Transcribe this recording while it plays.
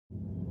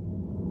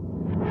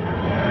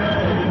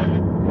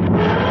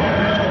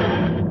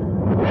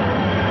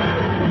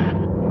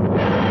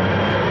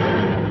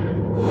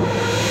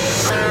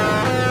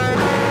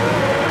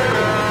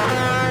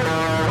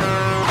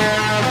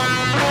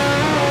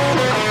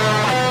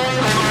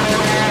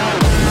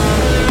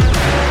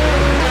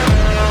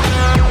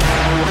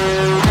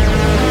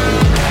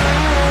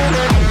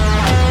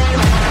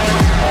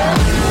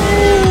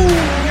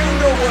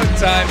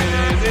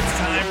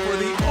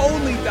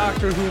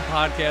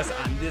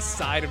podcast on this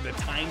side of the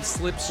time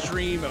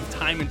slipstream of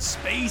time and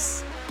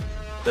space,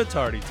 the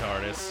Tardy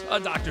TARDIS,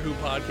 a Doctor Who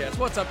podcast.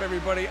 What's up,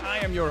 everybody? I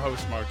am your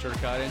host, Mark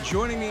Turcotte, and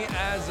joining me,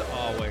 as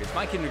always,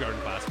 my kindergarten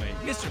classmate,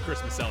 Mr. Chris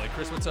Maselli.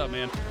 Chris, what's up,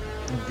 man?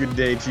 Good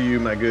day to you,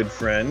 my good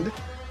friend.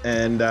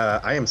 And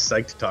I am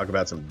psyched to talk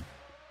about some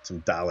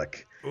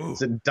Dalek. Ooh.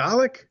 Is it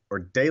Dalek or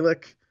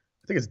Dalek?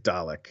 I think it's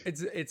Dalek.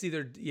 It's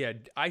either, yeah,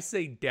 I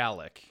say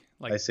Dalek.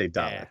 I say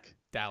Dalek.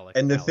 Dalek.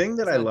 And the Dalek. thing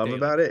that I love Dalek.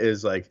 about it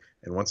is, like,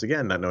 and once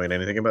again, not knowing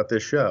anything about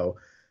this show,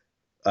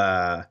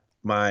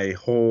 my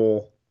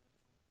whole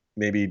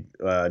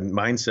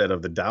mindset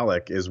of the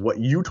Dalek is what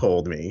you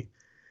told me,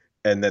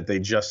 and that they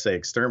just say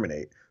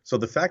exterminate. So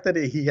the fact that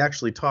he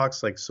actually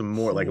talks like some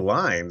more like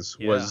lines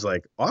was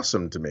like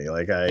awesome to me.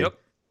 Like I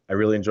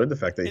really enjoyed the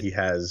fact that he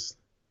has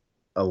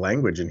a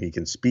language and he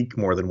can speak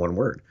more than one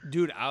word.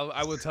 Dude,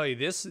 I will tell you,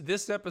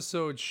 this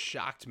episode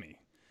shocked me,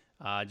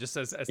 just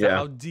as to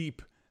how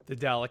deep the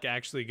Dalek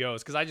actually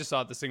goes. Because I just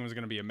thought this thing was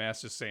going to be a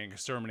mess, just saying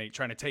exterminate,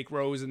 trying to take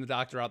Rose and the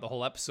Doctor out the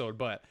whole episode.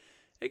 But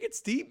it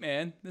gets deep,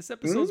 man. This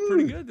episode's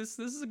pretty good. This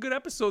is a good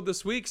episode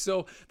this week.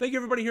 So thank you,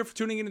 everybody, here for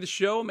tuning into the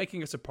show,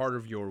 making us a part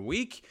of your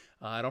week.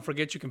 Don't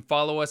forget, you can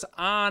follow us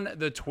on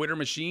the Twitter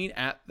machine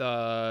at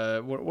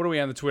the what are we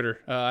on the Twitter?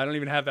 I don't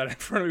even have that in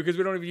front of me because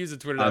we don't even use the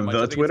Twitter that much.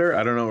 On the Twitter?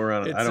 I don't know. We're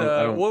on. I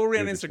don't. What were we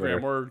on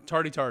Instagram? We're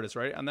Tardy TARDIS,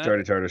 right? On that.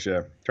 Tardy TARDIS,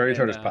 yeah. Tardy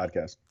TARDIS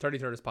podcast. Tardy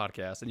TARDIS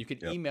podcast, and you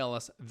can email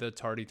us the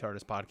Tardy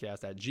TARDIS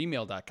podcast at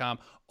gmail.com.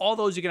 All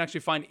those you can actually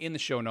find in the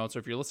show notes. Or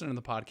if you're listening to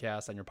the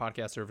podcast on your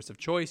podcast service of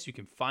choice, you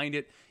can find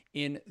it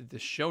in the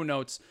show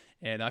notes.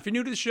 And if you're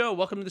new to the show,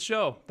 welcome to the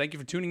show. Thank you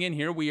for tuning in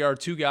here. We are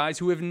two guys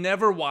who have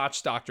never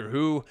watched Doctor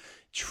Who,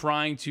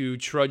 trying to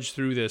trudge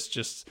through this.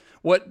 Just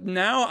what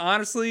now,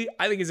 honestly,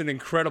 I think is an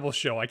incredible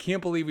show. I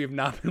can't believe we have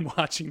not been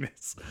watching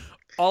this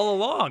all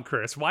along,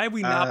 Chris. Why have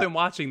we not been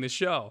watching this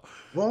show?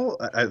 Well,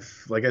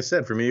 like I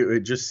said, for me, it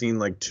just seemed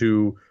like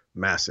too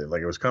massive.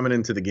 Like it was coming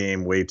into the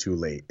game way too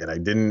late. And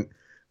I'm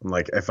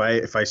like, if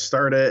I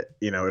start it,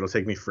 it'll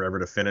take me forever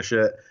to finish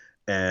it.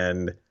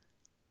 And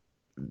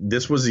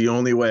this was the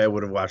only way I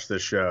would have watched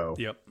this show.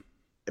 Yep.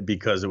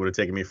 Because it would have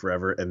taken me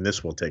forever, and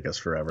this will take us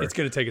forever. It's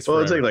going to take us forever.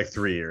 Well, it'll take like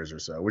 3 years or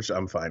so, which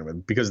I'm fine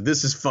with, because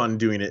this is fun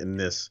doing it in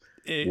this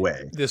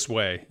way. This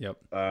way, yep.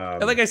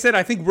 And like I said,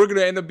 I think we're going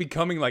to end up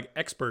becoming like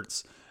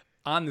experts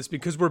on this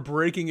because we're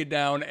breaking it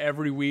down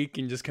every week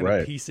and just kind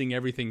of piecing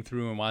everything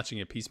through and watching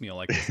it piecemeal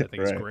like this. I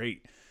think it's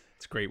great.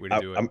 It's a great way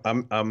to do it.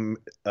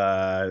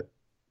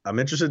 I'm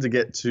interested to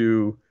get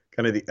to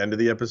kind of the end of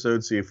the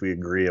episode, see if we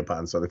agree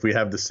upon something. If we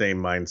have the same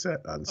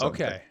mindset on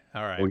something. Okay,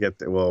 all right. We'll get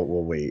there. We'll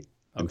wait.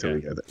 Until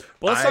we get there.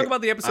 Well, let's talk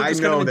about the episode. I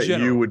know that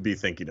you would be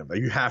thinking of that.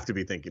 You have to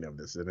be thinking of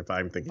this. And if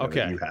I'm thinking of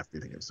it, you have to be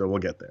thinking of it. So we'll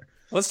get there.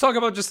 Let's talk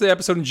about just the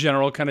episode in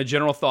general, kind of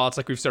general thoughts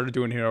like we've started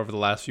doing here over the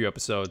last few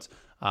episodes.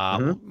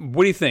 What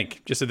do you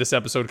think just of this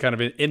episode kind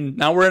of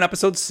now we're in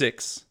episode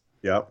 6.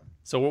 Yep.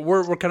 So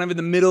we're kind of in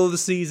the middle of the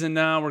season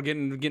now. We're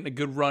getting a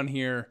good run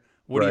here.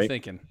 What are you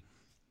thinking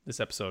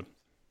this episode?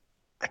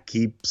 I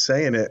keep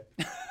saying it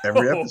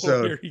every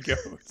episode. Here he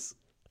goes.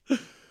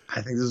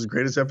 I think this is the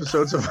greatest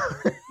episode so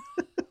far.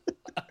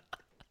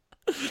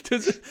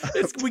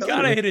 We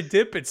gotta hit a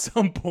dip at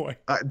some point.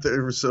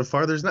 So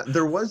far,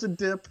 there was a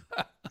dip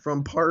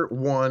from part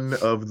 1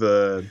 of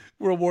the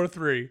World War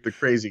III, the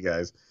crazy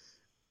guys,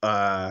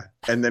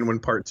 and then when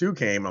part 2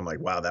 came, I'm like,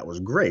 wow, that was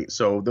great.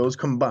 So those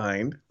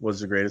combined was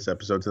the greatest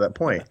episode to that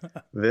point.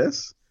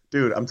 This,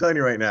 dude, I'm telling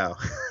you right now,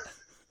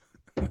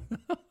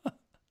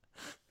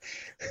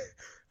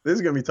 this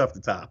is gonna be tough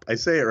to top. I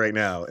say it right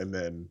now, and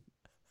then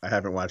I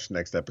haven't watched the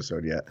next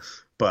episode yet,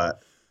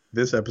 but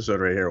this episode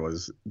right here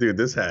was, dude,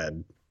 this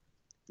had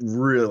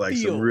really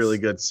some really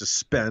good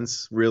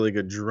suspense, really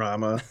good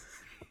drama,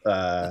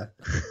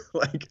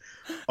 like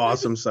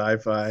awesome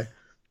sci-fi.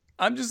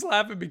 I'm just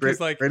laughing because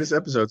greatest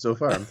episode so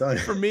far, I'm telling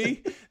you. For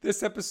me,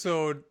 this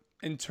episode,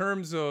 in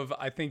terms of,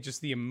 I think,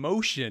 just the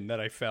emotion that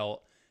I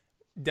felt,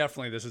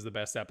 definitely this is the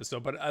best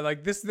episode. But I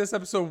like this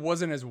episode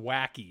wasn't as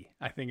wacky,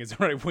 I think is the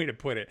right way to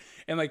put it.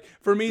 And like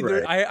for me,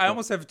 I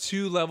almost have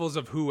 2 levels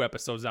of Who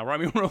episodes now. I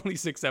mean, we're only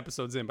 6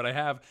 episodes in, but I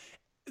have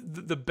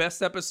the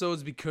best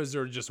episodes because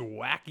they're just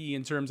wacky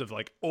in terms of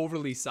like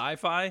overly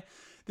sci-fi.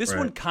 This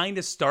one kind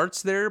of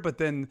starts there, but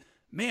then,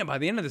 man, by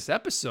the end of this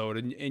episode,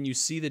 and you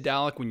see the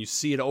Dalek, when you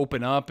see it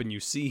open up and you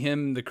see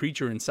him, the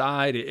creature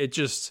inside, it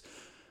just,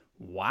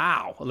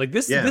 wow. Like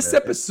this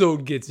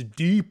episode gets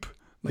deep,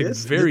 like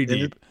very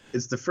deep.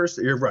 It's the first,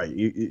 you're right.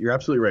 You're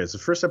absolutely right. It's the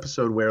first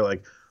episode where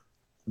like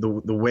the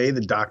way the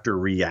Doctor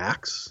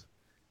reacts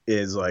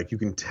is like, you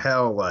can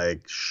tell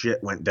like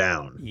shit went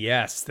down.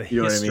 Yes. The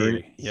history. What I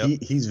mean?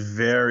 Yep. He's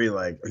very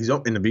like,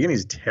 in the beginning,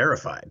 he's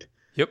terrified.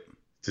 Yep.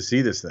 To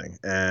see this thing.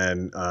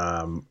 And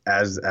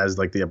as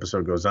like the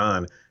episode goes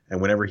on,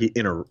 and whenever he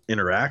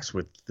interacts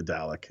with the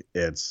Dalek,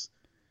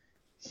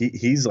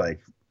 he's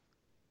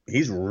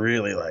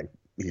really like,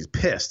 he's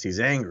pissed, he's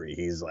angry,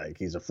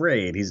 he's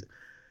afraid,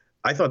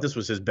 I thought this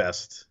was his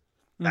best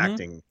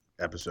acting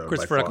episode.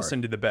 Christopher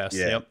Eccleston did the best.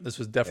 Yeah. Yep. This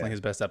was definitely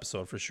his best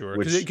episode for sure.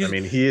 Which, I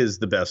mean, he is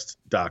the best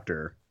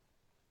Doctor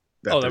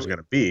there's going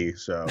to be.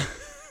 So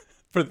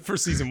for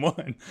season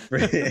 1.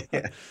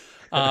 yeah.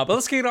 But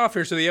let's kick it off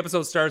here. So the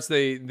episode starts.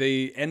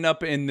 They end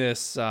up in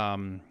this.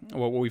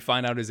 What we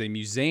find out is a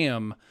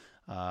museum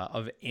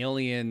of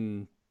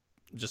alien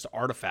just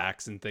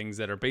artifacts and things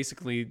that are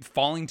basically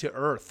falling to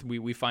Earth.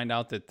 We find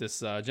out that this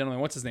gentleman,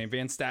 what's his name,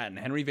 Van Staten,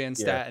 Henry Van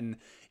Staten,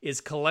 is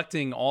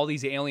collecting all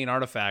these alien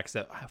artifacts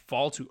that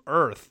fall to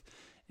Earth.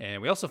 And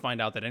we also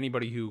find out that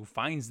anybody who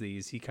finds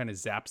these, he kind of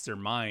zaps their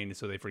mind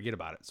so they forget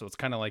about it. So it's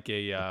kind of like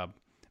a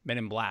Men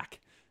in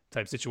Black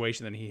type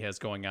situation that he has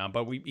going on.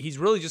 But he's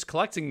really just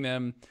collecting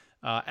them.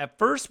 At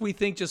first, we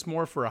think just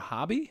more for a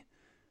hobby.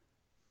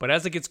 But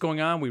as it gets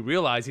going on, we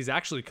realize he's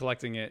actually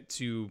collecting it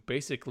to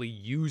basically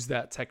use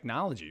that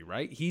technology,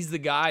 right? He's the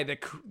guy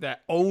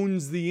that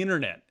owns the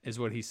internet, is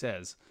what he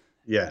says.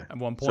 Yeah. At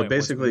one point. So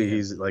basically,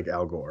 he's like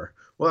Al Gore.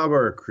 Well, Al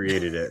Gore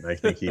created it, and I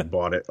think he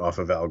bought it off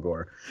of Al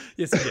Gore.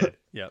 Yes, he did.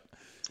 Yep.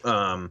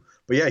 But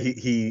yeah,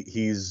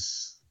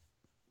 he's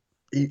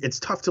it's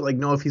tough to like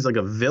know if he's like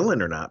a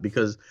villain or not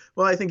because,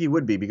 well, I think he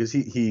would be because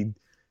he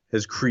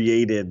has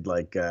created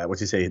like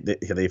what's he say?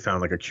 They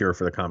found like a cure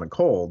for the common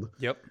cold.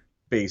 Yep.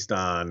 Based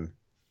on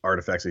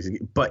artifacts,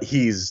 but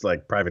he's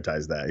like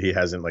privatized that. He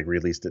hasn't like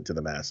released it to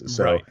the masses.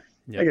 So right.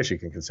 Yep. I guess you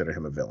can consider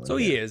him a villain. So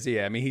he is,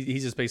 yeah. I mean,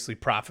 he's just basically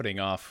profiting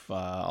off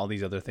all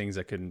these other things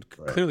that can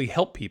clearly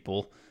help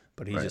people,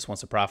 but he just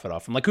wants to profit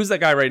off them. Like, who's that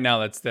guy right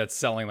now that's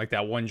selling like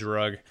that one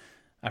drug?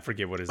 I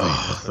forget what his name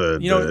is.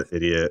 The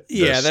idiot.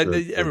 Yeah,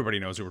 everybody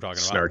knows who we're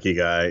talking about. Snarky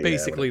guy.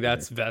 Basically,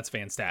 that's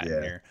Van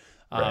Staten here.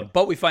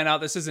 But we find out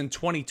this is in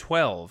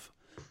 2012.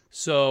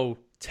 So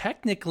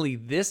technically,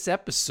 this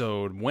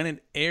episode, when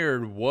it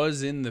aired,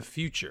 was in the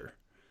future.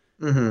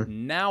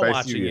 Mm-hmm. Now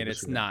watching it,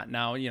 it's not.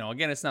 Now,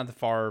 again, it's not the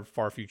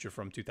far future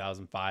from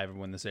 2005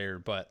 when this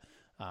aired, but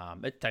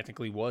it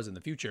technically was in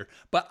the future.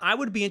 But I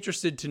would be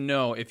interested to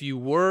know if you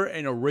were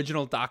an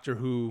original Doctor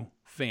Who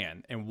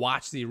fan and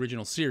watched the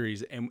original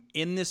series, and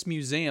in this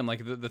museum,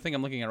 like the thing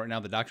I'm looking at right now,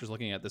 the Doctor's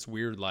looking at this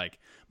weird like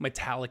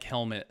metallic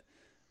helmet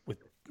with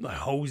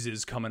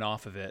hoses coming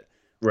off of it.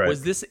 Right.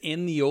 Was this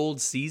in the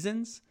old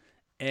seasons?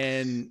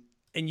 And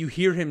you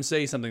hear him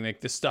say something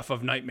like, the stuff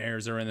of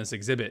nightmares are in this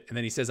exhibit. And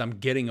then he says, I'm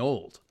getting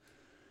old.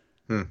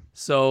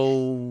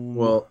 So.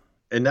 Well,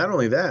 and not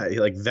only that,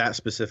 like that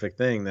specific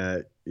thing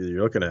that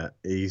you're looking at,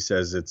 he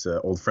says it's an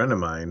old friend of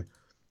mine.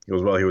 He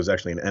goes, well, he was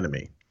actually an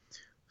enemy.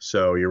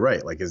 So you're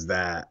right. Like, is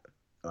that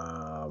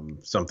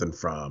something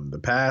from the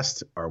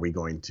past? Are we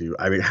going to,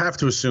 I mean, have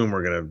to assume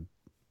we're going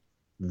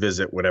to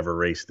visit whatever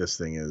race this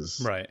thing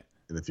is. Right.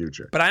 In the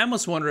future. But I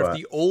almost wonder if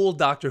the old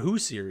Doctor Who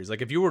series,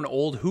 like if you were an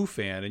old Who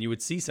fan and you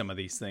would see some of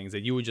these things,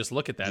 that you would just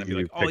look at that and be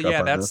like, oh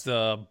yeah, that's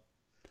the,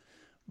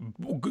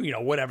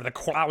 whatever, the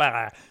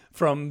koala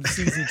from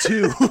season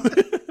 2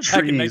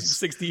 back in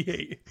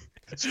 1968.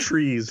 It's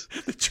trees.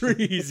 The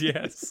trees,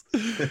 yes.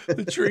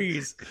 The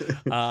trees.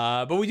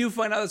 But we do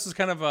find out this is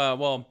kind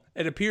of,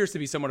 it appears to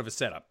be somewhat of a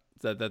setup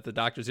that the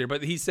Doctor's here.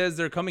 But he says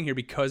they're coming here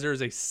because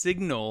there's a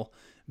signal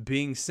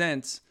being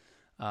sent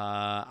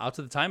out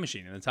to the time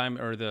machine and the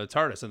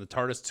TARDIS, and the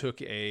TARDIS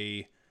took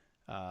a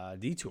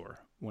detour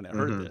when it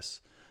heard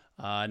this.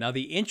 Now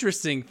the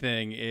interesting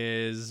thing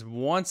is,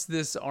 once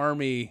this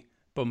army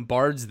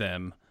bombards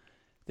them,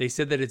 they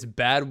said that it's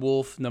Bad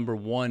Wolf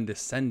 #1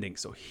 descending.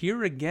 So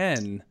here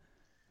again,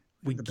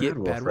 we get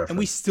Bad Wolf, and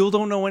we still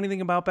don't know anything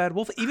about Bad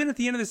Wolf. Even at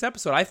the end of this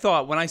episode, I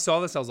thought when I saw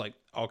this, I was like,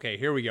 okay,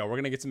 here we go. We're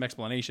gonna get some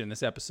explanation in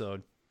this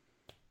episode.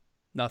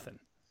 Nothing.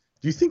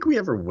 Do you think we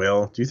ever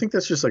will? Do you think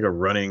that's just like a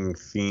running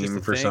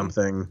theme for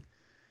something?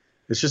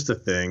 It's just a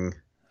thing.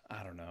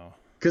 I don't know.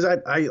 Because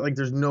I like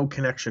there's no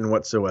connection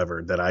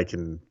whatsoever that I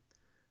can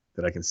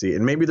see,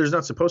 and maybe there's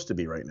not supposed to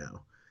be right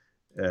now.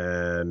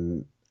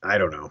 And I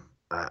don't know.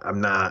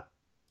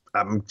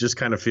 I'm just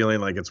kind of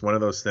feeling like it's one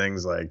of those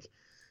things like,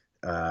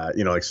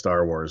 like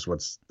Star Wars.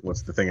 What's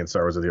the thing in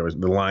Star Wars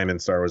the line in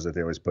Star Wars that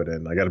they always put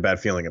in? I got a bad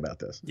feeling about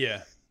this.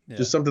 Yeah.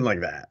 Just something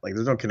like that. Like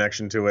there's no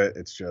connection to it.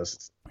 It's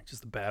just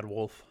the Bad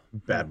Wolf.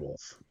 Bad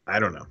Wolf. I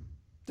don't know.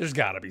 There's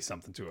got to be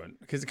something to it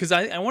because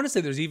I want to say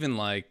there's even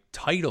like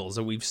titles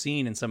that we've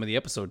seen in some of the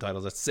episode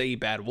titles that say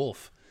Bad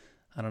Wolf.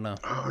 I don't know.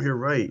 Oh, you're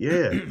right.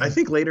 Yeah, I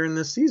think later in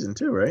this season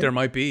too, right? There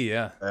might be.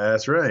 Yeah.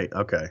 That's right.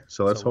 Okay,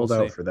 so let's hold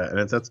out for that,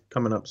 and that's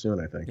coming up soon,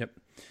 I think. Yep.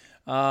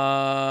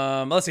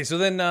 Let's see. So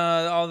then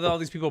all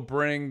these people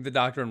bring the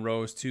Doctor and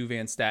Rose to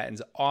Van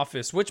Staten's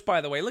office, which,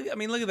 by the way, look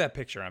at that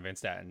picture on Van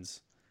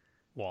Staten's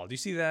wall. Do you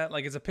see that?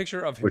 Like, it's a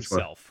picture of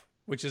himself,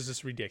 which is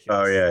just ridiculous.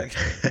 Oh yeah.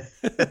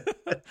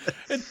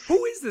 And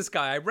who is this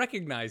guy? I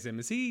recognize him.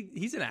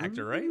 He's an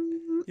actor, right?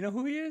 You know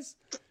who he is?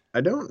 I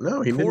don't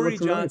know. Corey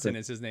Johnson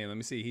is his name. Let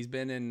me see. He's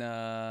been in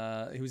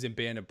he was in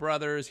Band of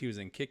Brothers. He was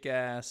in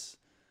Kick-Ass,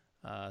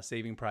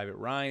 Saving Private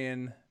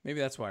Ryan. Maybe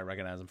that's why I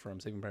recognize him from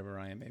Saving Private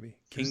Ryan, maybe.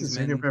 Kingsman.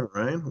 Saving Private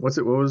Ryan? What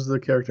was the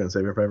character in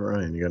Saving Private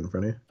Ryan? You got it in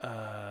front of you?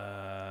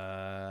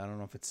 I don't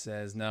know if it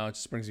says. No, it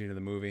just brings you to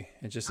the movie.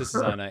 This is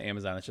on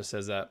Amazon. It just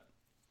says that.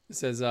 It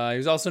says he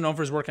was also known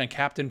for his work on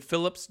Captain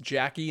Phillips,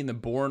 Jackie, and The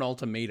Bourne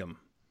Ultimatum.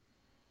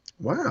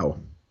 Wow.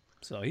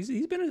 So he's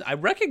been. I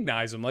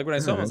recognize him. Like when I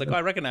saw him, I was like, oh,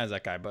 I recognize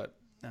that guy, but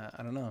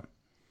I don't know.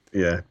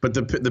 Yeah, but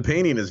the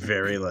painting is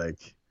very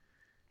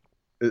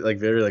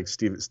very like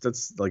Steve.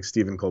 That's like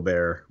Stephen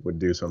Colbert would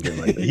do something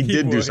like that. He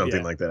did do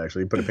something like that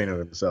actually. He put a painting on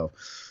himself.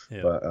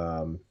 Yeah. But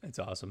it's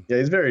awesome. Yeah,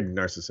 he's very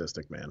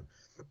narcissistic, man.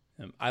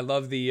 I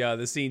love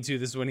the scene too.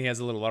 This is when he has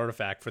a little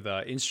artifact for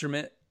the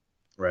instrument,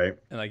 right?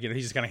 And like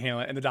he's just kind of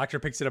handling it, and the doctor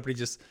picks it up and he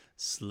just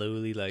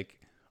slowly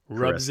like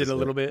rubs it a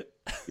little bit.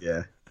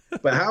 Yeah,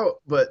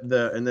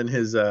 and then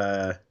his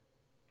the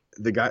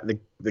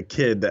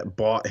kid that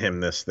bought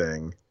him this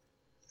thing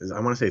I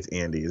want to say it's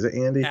Andy. Is it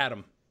Andy?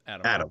 Adam.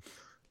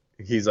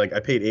 He's like, I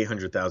paid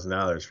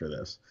 $800,000 for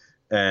this.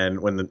 And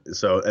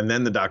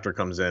then the doctor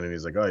comes in and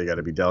he's like, oh, you got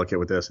to be delicate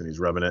with this. And he's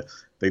rubbing it.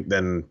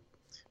 Then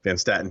Van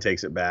Staten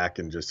takes it back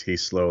and he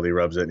slowly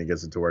rubs it and he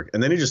gets it to work.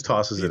 And then he just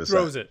tosses it aside. He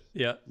throws it.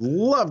 Yeah.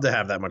 Love to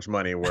have that much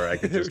money where I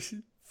could just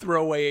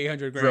throw away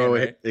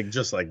 $800,000. It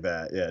just like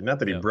that. Yeah. Not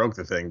that he broke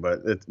the thing, but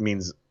it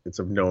means it's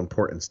of no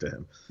importance to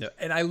him. Yeah.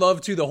 And I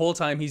love too, the whole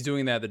time he's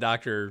doing that, the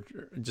doctor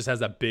just has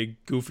that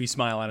big goofy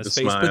smile on his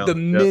face. But the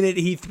minute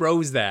he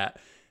throws that,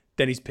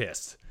 then he's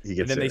pissed. And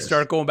then serious. They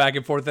start going back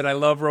and forth. And I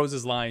love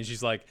Rose's line.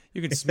 She's like,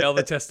 you can smell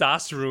the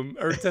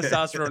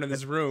testosterone in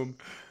this room.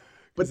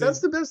 But that's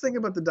the best thing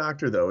about the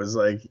doctor, though, is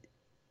like,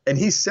 and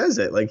he says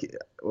it like,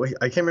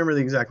 I can't remember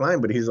the exact line,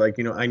 but he's like,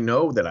 I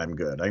know that I'm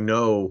good. I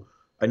know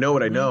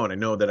what I know, and I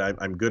know that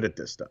I'm good at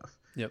this stuff.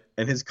 Yep.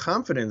 And his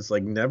confidence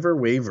like never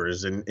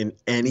wavers in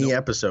any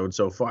episode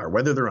so far,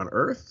 whether they're on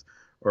Earth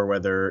or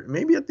whether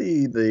maybe at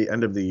the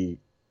end of the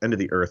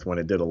Earth when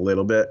it did a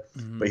little bit,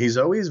 but he's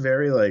always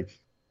very like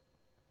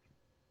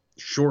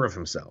sure of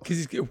himself.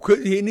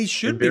 And he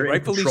should be,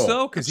 rightfully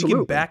so, because he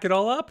can back it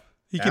all up.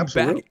 He can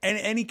back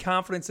any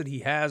confidence that he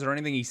has or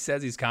anything he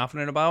says he's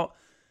confident about.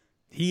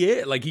 He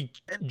is like, he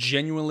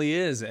genuinely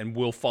is, and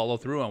will follow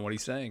through on what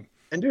he's saying.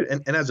 And dude,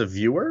 and as a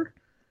viewer,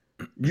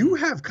 you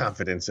have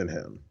confidence in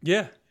him.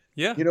 Yeah.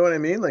 Yeah. You know what I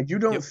mean? Like, you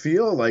don't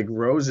feel like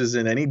Rose is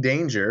in any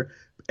danger.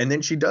 And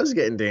then she does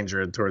get in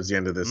danger towards the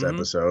end of this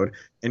episode.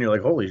 And you're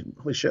like, holy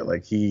shit,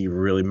 like he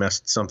really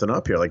messed something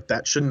up here. Like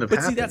that shouldn't have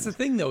happened. But see, that's the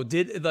thing though.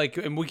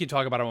 And we can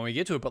talk about it when we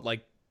get to it, but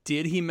like,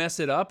 did he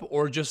mess it up,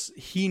 or just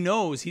he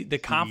knows the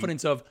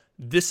confidence of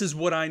this is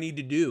what I need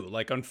to do?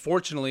 Like,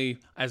 unfortunately,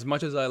 as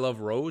much as I love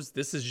Rose,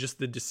 this is just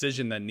the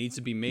decision that needs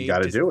to be made. You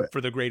got to do it for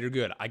the greater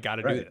good. I got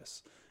to do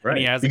this. Right. And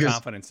he has the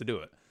confidence to do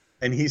it.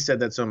 And he said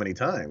that so many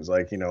times,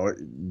 like,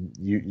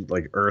 you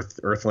like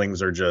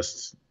Earthlings are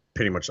just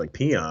pretty much like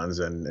peons,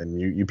 and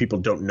you people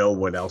don't know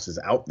what else is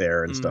out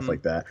there and stuff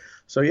like that.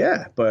 So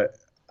yeah, but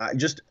I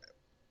just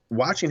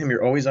watching him,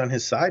 you're always on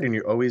his side, and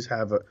you always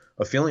have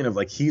a feeling of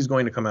like he's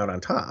going to come out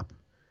on top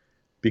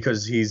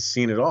because he's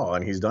seen it all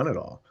and he's done it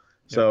all.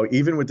 Yep. So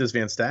even with this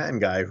Van Staten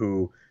guy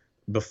who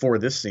before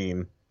this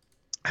scene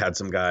had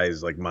some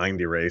guys like mind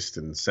erased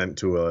and sent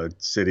to a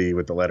city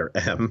with the letter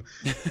M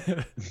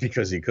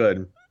because he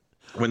could,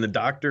 when the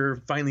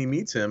doctor finally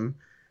meets him,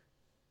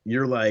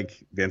 you're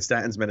like, Van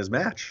Staten's met his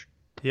match.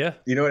 Yeah.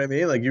 You know what I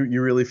mean? Like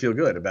you really feel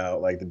good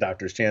about like the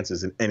doctor's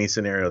chances in any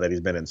scenario that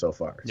he's been in so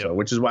far. Yep. So,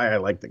 which is why I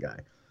like the guy.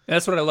 And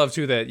that's what I love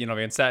too, that,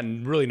 Van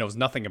Staten really knows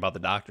nothing about the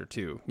doctor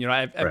too.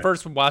 At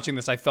first watching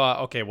this, I thought,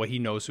 okay, well, he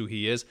knows who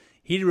he is.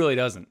 He really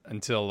doesn't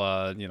until,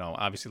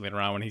 obviously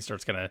later on when he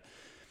starts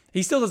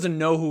he still doesn't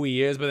know who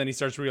he is, but then he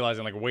starts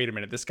realizing like, wait a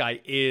minute, this guy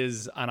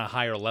is on a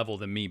higher level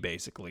than me,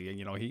 basically.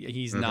 And,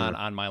 he's not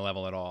on my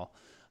level at all.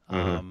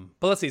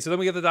 But let's see. So then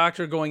we get the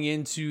doctor going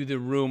into the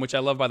room, which I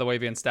love, by the way.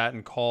 Van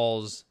Staten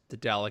calls the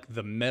Dalek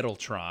the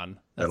Metaltron.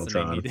 That's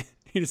the name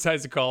he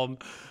decides to call him,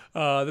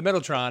 the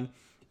Metaltron.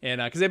 And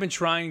because they've been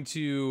trying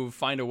to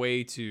find a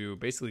way to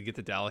basically get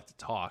the Dalek to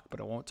talk, but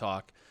it won't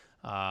talk.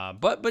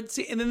 But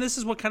see, and then this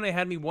is what kind of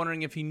had me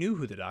wondering if he knew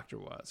who the doctor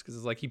was, because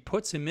it's like he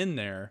puts him in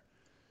there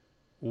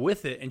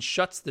with it and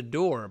shuts the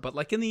door. But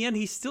like in the end,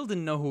 he still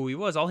didn't know who he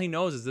was. All he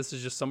knows is this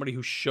is just somebody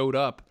who showed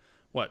up,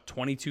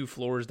 22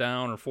 floors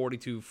down or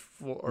 42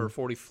 or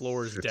 40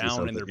 floors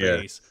down in their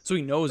base. So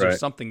he knows there's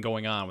something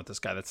going on with this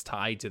guy that's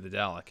tied to the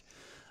Dalek.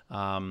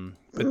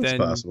 But then,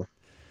 possible.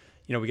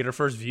 We get our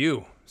first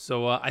view.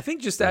 So I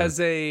think just as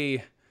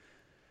I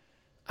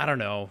don't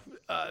know,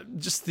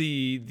 just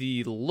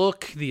the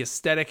look, the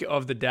aesthetic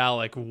of the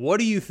Dalek. What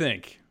do you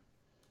think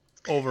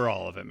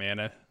overall of it,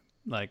 man?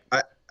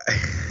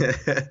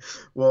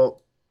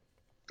 Well,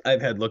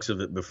 I've had looks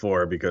of it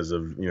before because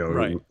of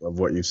of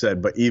what you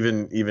said, but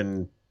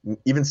even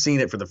seeing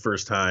it for the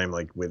first time,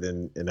 like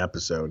within an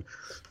episode,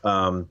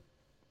 and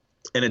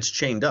it's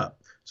chained up,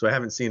 so I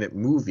haven't seen it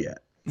move yet.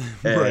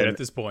 Right at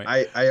this point,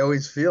 I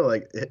always feel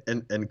like,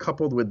 and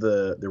coupled with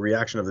the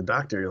reaction of the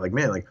doctor, you're like,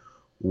 man, like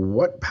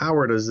what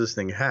power does this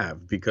thing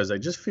have? Because I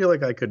just feel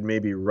like I could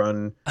maybe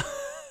run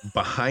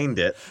behind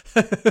it.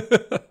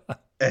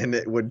 And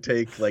it would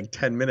take like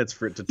 10 minutes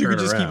for it to turn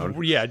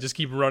around. Just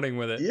keep running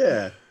with it.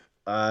 Yeah.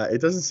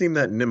 It doesn't seem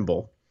that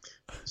nimble.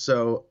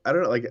 So I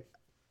don't know, like,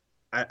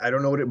 I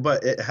don't know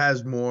but it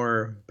has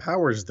more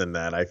powers than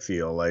that. I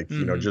feel like,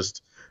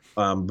 just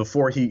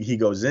before he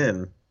goes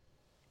in,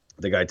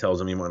 the guy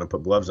tells him you want to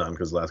put gloves on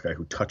because the last guy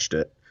who touched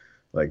it,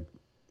 like,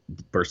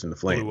 burst into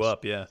flames. Blew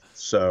up, yeah.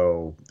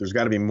 So there's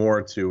got to be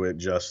more to it.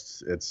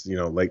 Just it's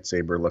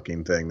lightsaber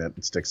looking thing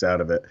that sticks out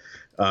of it.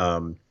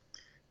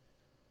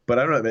 But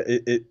I don't know.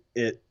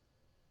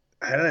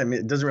 I don't know. I mean,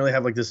 it doesn't really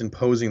have like this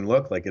imposing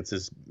look, like it's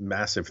this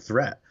massive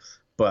threat.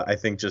 But I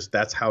think just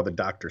that's how the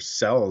Doctor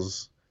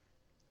sells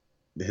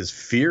his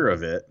fear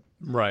of it.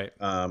 Right.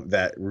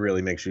 That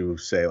really makes you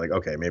say like,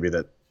 okay, maybe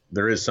that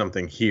there is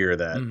something here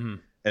that, and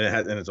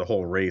it's a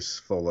whole race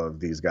full of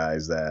these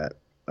guys that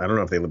I don't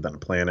know if they lived on a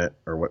planet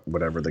or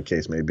whatever the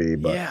case may be.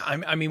 But yeah,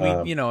 I mean, we,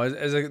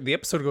 as the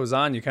episode goes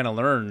on, you kind of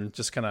learn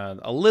just kind of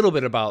a little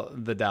bit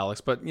about the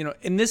Daleks. But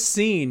in this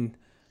scene,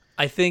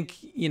 I think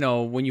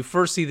when you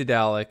first see the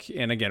Dalek,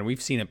 and again,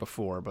 we've seen it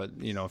before, but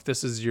if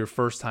this is your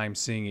first time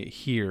seeing it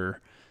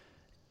here,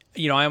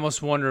 I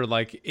almost wonder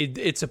like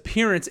its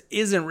appearance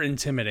isn't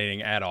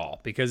intimidating at all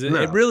because it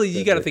really,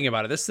 you got to think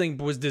about it. This thing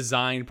was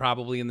designed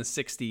probably in the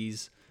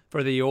 60s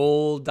for the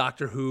old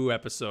Doctor Who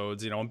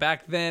episodes, and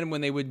back then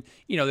when they would,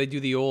 they do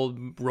the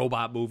old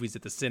robot movies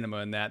at the cinema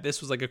and that, this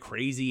was like a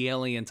crazy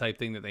alien type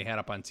thing that they had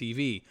up on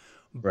TV.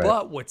 Right.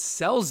 But what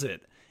sells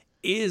it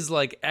is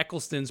like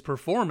Eccleston's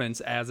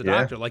performance as a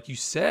doctor. Like you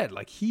said,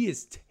 like he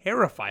is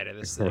terrified of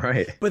this thing.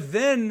 Right. But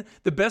then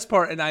the best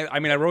part, and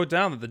I wrote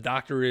down that the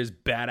Doctor is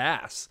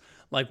badass.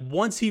 Like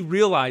once he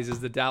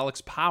realizes the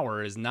Dalek's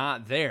power is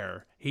not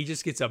there, he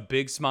just gets a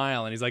big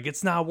smile and he's like,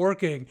 it's not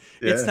working.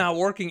 Yeah. It's not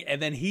working.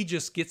 And then he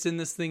just gets in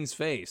this thing's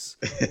face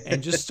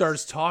and just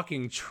starts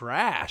talking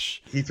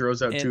trash. He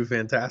throws out two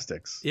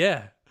Fantastics.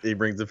 Yeah. He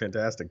brings the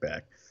Fantastic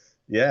back.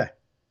 Yeah.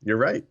 You're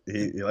right.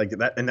 He like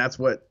that, and that's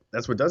what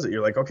does it.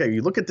 You're like, okay,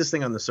 you look at this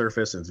thing on the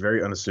surface, and it's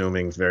very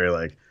unassuming. It's very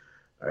like,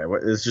 all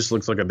right, this just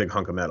looks like a big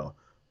hunk of metal.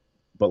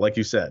 But like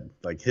you said,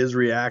 like his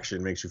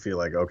reaction makes you feel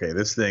like, okay,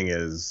 this thing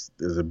is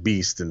a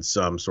beast in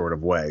some sort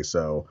of way.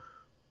 So,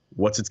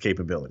 what's its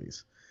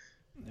capabilities?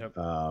 Yep.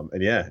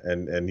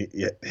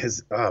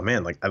 His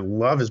like I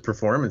love his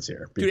performance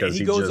here because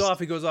he goes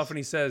off and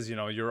he says,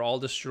 you're all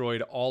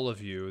destroyed, all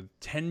of you.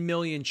 10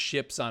 million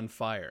ships on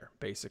fire,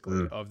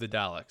 basically, of the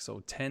Dalek.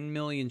 So 10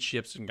 million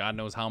ships, and God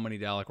knows how many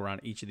Dalek were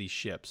on each of these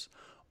ships,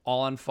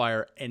 all on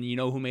fire. And you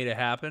know who made it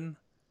happen?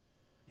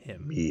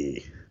 Him.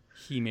 Me.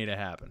 He made it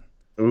happen.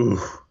 Ooh.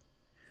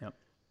 Yep.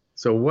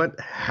 So what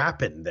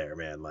happened there,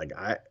 man? Like,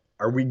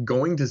 are we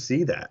going to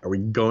see that? Are we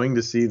going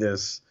to see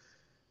this?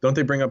 Don't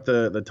they bring up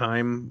the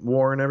time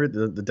war and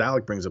everything? The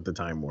Dalek brings up the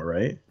time war,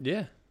 right?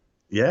 Yeah.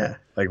 Yeah.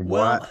 Like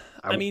well, what?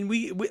 I mean,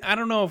 we I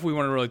don't know if we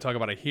want to really talk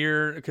about it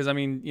here because I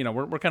mean,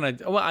 we're kind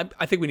of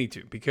I think we need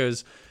to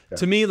because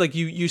to me, like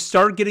you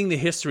start getting the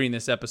history in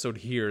this episode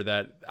here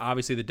that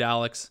obviously the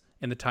Daleks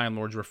and the Time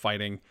Lords were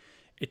fighting.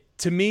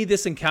 To me,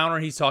 this encounter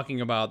he's talking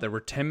about, there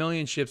were 10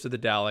 million ships of the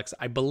Daleks.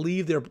 I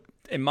believe there,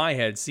 in my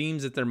head,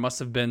 seems that there must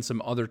have been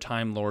some other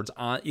Time Lords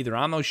either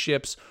on those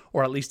ships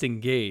or at least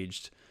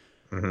engaged.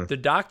 Mm-hmm. The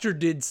Doctor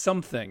did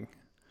something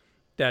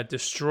that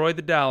destroyed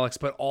the Daleks,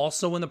 but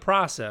also in the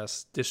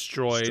process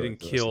destroyed and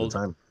killed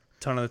a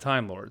ton of the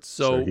Time Lords.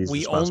 So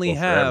we only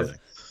have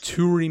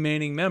two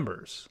remaining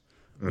members.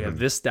 Mm-hmm. We have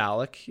this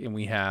Dalek, and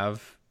we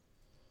have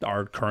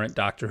our current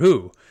Doctor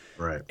Who.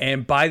 Right.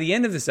 And by the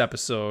end of this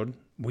episode,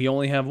 we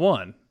only have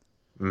one.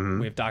 Mm-hmm.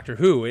 We have Doctor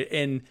Who.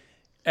 And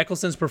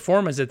Eccleston's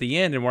performance at the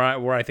end, and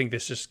where I think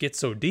this just gets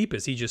so deep,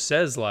 is he just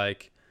says,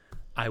 like,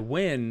 I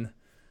win,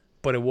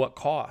 but at what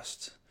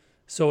cost?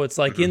 So it's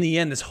like, in the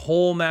end, this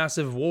whole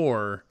massive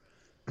war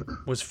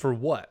was for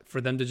what?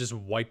 For them to just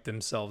wipe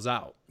themselves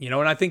out. And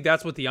I think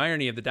that's what the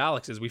irony of the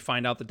Daleks is. We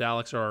find out the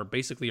Daleks are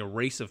basically a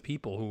race of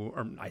people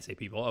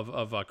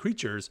of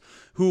creatures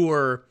who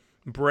are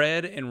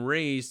bred and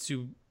raised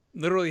to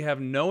literally have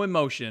no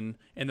emotion,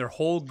 and their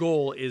whole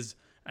goal is,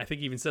 I think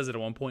he even says it at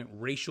one point,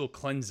 racial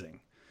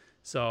cleansing.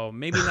 So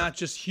maybe not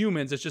just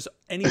humans, it's just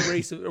any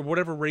race or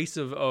whatever race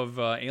of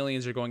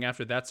aliens are going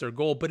after, that's their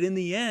goal. But in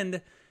the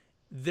end,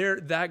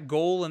 that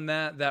goal and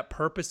that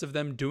purpose of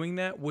them doing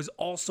that was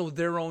also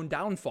their own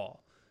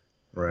downfall.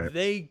 Right.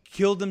 They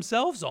killed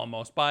themselves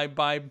almost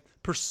by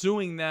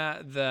pursuing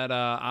that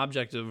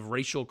object of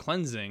racial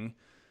cleansing.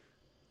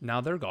 Now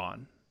they're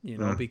gone,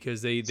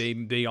 because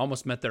they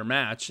almost met their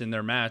match, and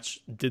their match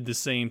did the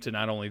same to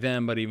not only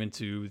them but even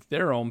to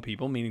their own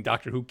people, meaning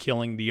Doctor Who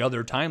killing the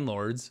other Time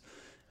Lords.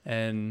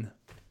 And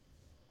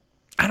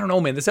I don't know,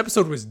 man. This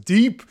episode was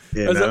deep.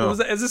 Yeah,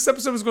 as this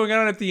episode was going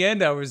on at the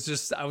end, I was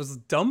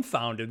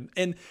dumbfounded.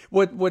 And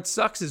what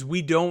sucks is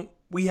we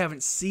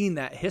haven't seen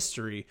that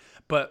history,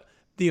 but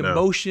the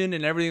emotion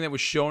and everything that was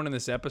shown in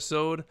this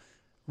episode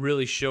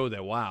really showed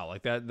that, wow,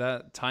 like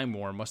that time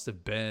war must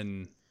have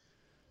been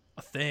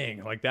a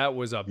thing. Like that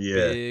was a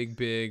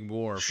big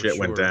war. Shit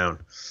went down.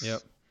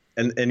 Yep.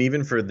 And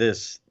even for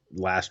this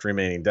last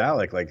remaining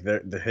Dalek, like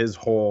his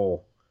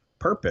whole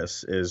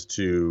purpose is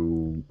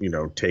to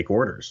take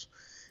orders.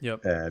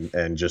 Yep.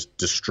 And just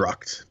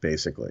destruct,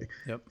 basically.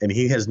 Yep. And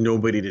he has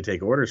nobody to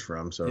take orders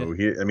from. So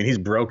he's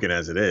broken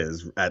as it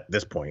is at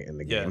this point in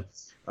the game.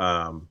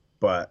 Yeah.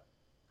 But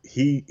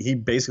he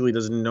basically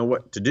doesn't know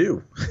what to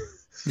do.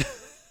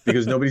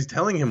 because nobody's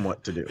telling him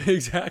what to do.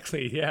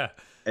 Exactly. Yeah.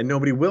 And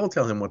nobody will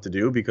tell him what to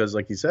do because,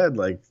 like he said,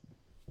 like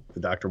the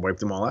doctor wiped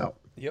them all out.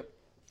 Yep.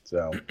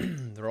 So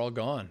they're all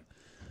gone.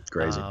 it's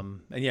crazy.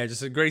 And yeah,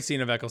 just a great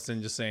scene of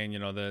Eccleston just saying,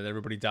 that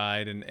everybody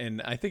died.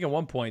 And I think at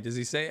one point, does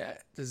he say,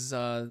 was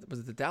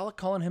it the Dalek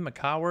calling him a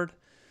coward?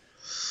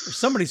 Or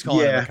somebody's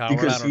calling him a coward.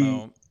 Because I don't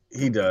know.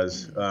 He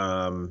does.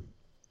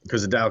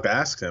 Because the Dalek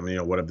asks him,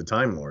 what of the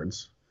Time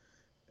Lords?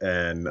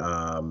 And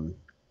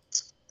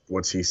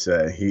what's he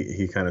say?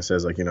 He kind of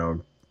says, like,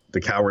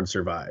 the coward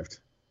survived.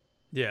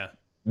 Yeah.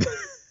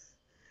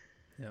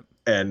 Yep.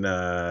 And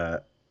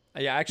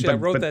yeah, actually, I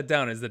wrote that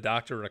down. Is the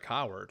Doctor a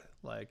coward?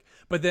 Like,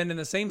 but then in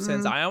the same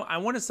sense, I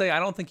want to say I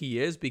don't think he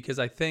is, because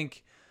I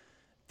think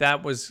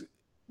that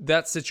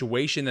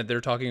situation that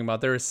they're talking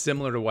about there is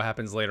similar to what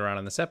happens later on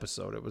in this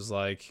episode. It was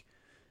like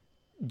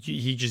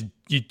you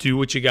do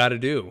what you got to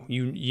do.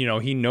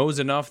 He knows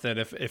enough that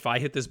if I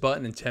hit this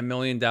button and 10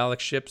 million Dalek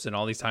ships and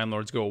all these Time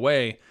Lords go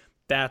away,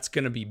 that's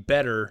going to be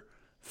better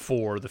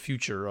for the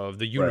future of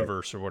the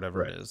universe, or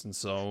whatever it is. And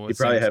so he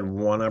probably had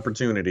one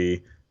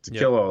opportunity to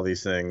kill all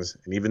these things,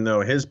 and even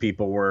though his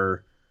people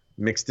were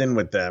mixed in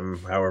with them,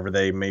 however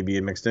they may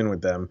be mixed in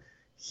with them,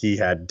 he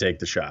had to take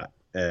the shot,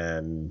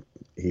 and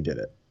he did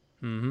it.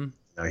 Mm-hmm.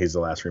 Now he's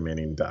the last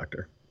remaining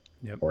Doctor,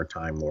 or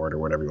Time Lord, or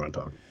whatever you want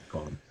to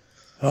call him.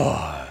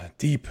 Oh,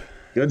 deep.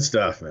 Good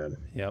stuff, man.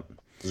 Yep.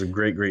 It was a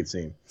great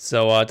scene.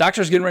 So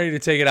Doctor's getting ready to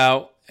take it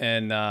out,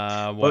 and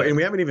and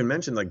we haven't even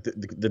mentioned, like,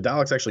 the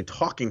Dalek's actually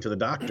talking to the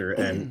Doctor,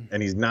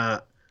 and he's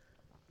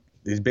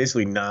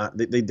basically not.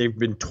 They've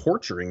been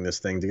torturing this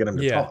thing to get him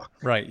to talk.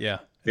 Right. Yeah.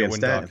 Van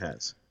Staten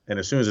has, and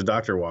as soon as the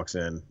Doctor walks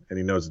in and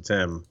he knows it's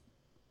him,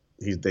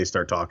 they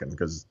start talking,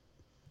 because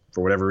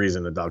for whatever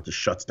reason the Doctor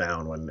shuts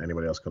down when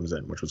anybody else comes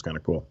in, which was kind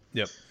of cool.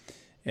 Yep.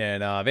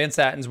 And Van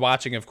Staten's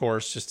watching, of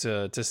course, just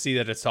to see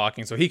that it's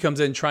talking. So he comes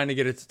in trying to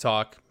get it to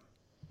talk.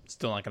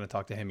 Still not going to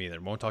talk to him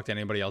either. Won't talk to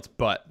anybody else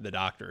but the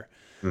Doctor.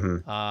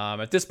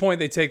 Mm-hmm. At this point,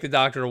 they take the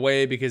Doctor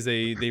away because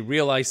they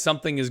realize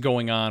something is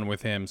going on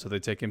with him. So they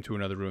take him to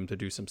another room to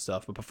do some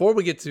stuff. But before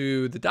we get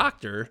to the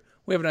Doctor,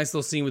 we have a nice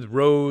little scene with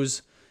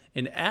Rose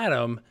and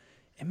Adam.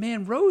 And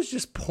man, Rose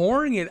just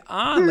pouring it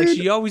on. Like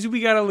we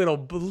got a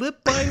little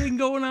lip biting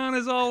going on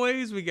as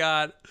always. What do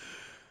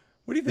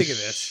you think of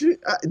this?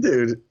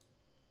 Dude,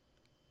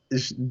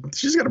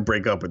 she's got to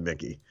break up with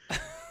Mickey.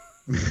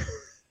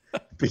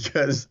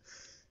 Because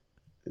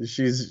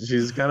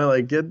she's kind of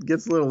like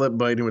gets a little lip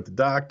biting with the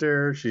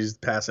Doctor. She's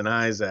passing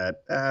eyes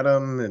at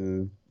Adam,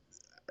 and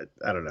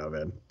I don't know,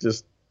 man.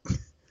 Just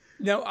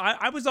now,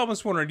 I was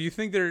almost wondering, do you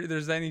think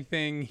there's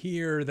anything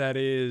here that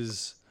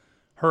is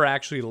her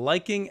actually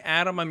liking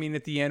Adam? I mean,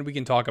 at the end, we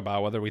can talk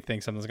about whether we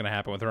think something's going to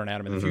happen with her and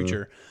Adam in the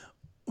future.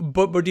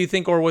 But do you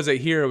think, or was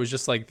it here? It was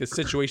just like the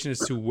situation as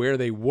to where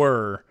they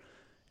were.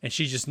 And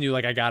she just knew,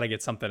 like, I got to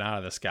get something out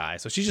of this guy.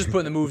 So she's just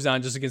putting the moves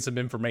on just to get some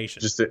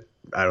information.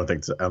 I don't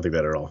think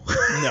that at all.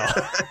 No.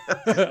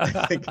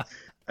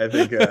 I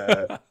think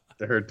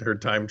her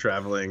time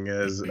traveling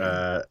is,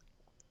 that's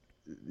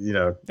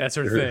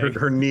her thing.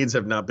 Her needs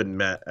have not been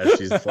met as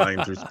she's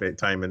flying through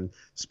time and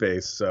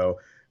space. So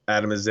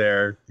Adam is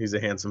there. He's a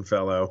handsome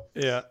fellow.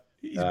 Yeah.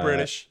 He's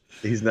British.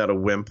 He's not a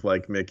wimp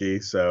like Mickey,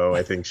 so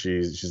I think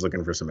she's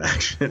looking for some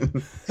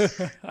action.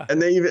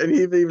 And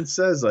he even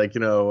says, like,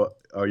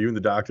 are you and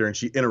the Doctor? And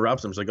she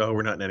interrupts him. She's like, oh,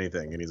 we're not in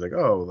anything. And he's like,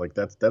 oh, like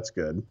that's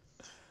good.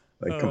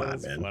 Like, come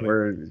on, man.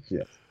 Funny.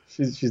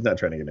 She's not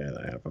trying to get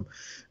anything out of him.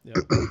 Yeah.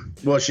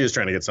 Well, she is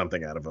trying to get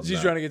something out of him.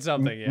 She's trying to get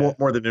something. Yeah.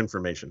 More than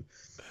information.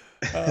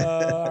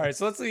 All right,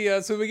 so let's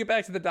see. So we get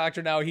back to the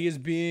Doctor now. He is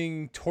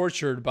being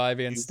tortured by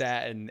Van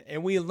Staten,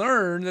 and we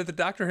learn that the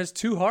Doctor has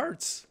two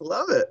hearts.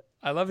 Love it.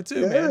 I love it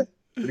too, man.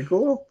 Pretty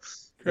cool.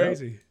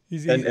 Crazy.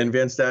 Yeah. And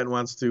Van Staten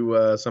wants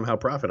to somehow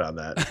profit on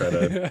that. Try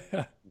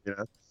to,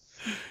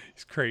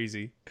 He's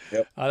crazy.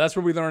 Yep. That's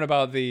where we learn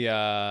about the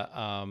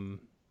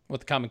with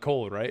the common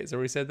cold, right? Is that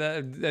where he said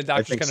that? The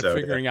Doctor's kind of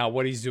figuring out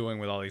what he's doing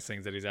with all these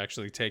things, that he's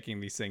actually taking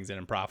these things in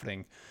and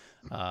profiting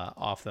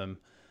off them.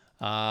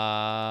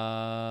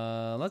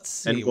 Let's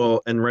see.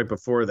 And right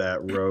before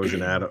that, Rose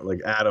and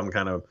Adam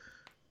kind of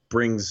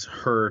brings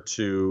her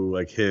to,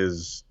 like,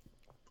 his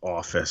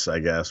office, I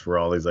guess, where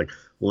all these, like,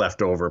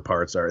 leftover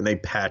parts are, and they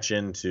patch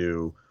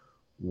into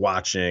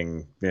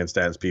watching Van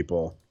Staten's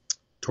people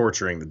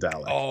torturing the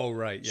Dalek. Oh,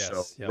 right.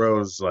 Yes. So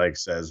Rose, like,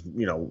 says,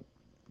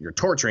 you're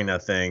torturing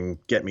that thing.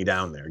 Get me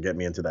down there. Get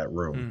me into that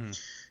room. Mm-hmm.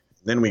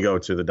 Then we go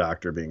to the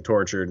Doctor being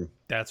tortured.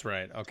 That's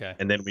right. Okay.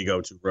 And then we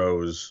go to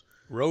Rose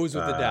with the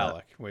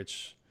Dalek,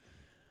 which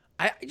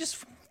I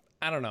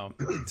don't know.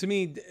 To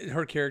me,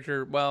 her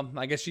character, well,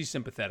 I guess she's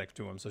sympathetic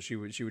to him, so she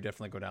would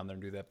definitely go down there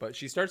and do that. But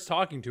she starts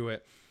talking to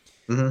it,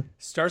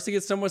 starts to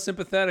get somewhat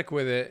sympathetic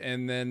with it,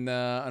 and then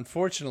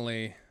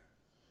unfortunately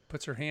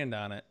puts her hand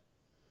on it,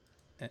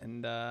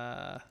 and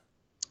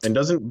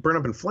doesn't burn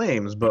up in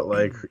flames, but,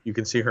 like, you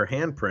can see her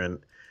handprint.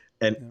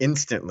 And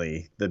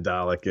instantly, the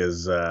Dalek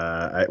is,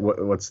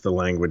 what's the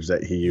language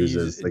that he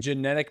uses? Like,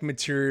 genetic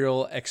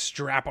material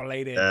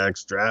extrapolated.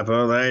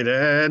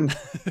 Extrapolated.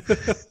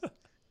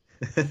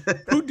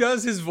 Who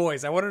does his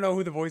voice? I want to know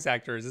who the voice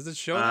actor is. Does it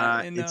show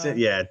that?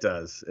 Yeah, it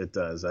does. It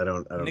does. I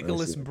don't.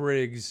 Nicholas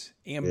Briggs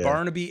and Yeah.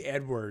 Barnaby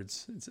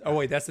Edwards. Oh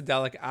wait, that's the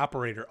Dalek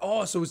operator.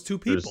 Oh, so it's two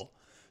people.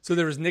 So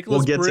there was Nicholas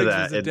We'll get Briggs to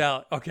that. as the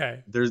Dalek.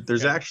 Okay, There's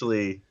Okay.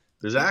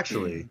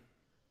 actually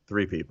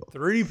three people,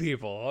 three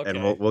people. Okay,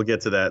 and we'll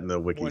get to that in the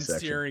wiki one section.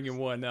 steering and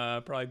one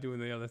probably doing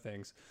the other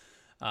things.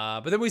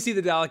 But then we see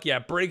the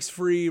Dalek, breaks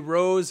free.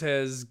 Rose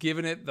has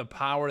given it the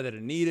power that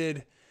it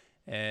needed.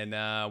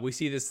 And we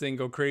see this thing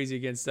go crazy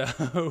against,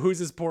 who's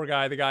this poor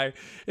guy? The guy,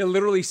 it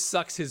literally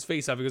sucks his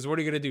face off. He goes, what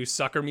are you going to do,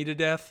 sucker me to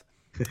death?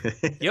 Yep,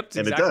 that's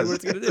And it exactly does. what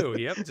it's going to do.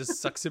 Yep,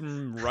 just sucks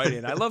him right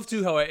in. I love,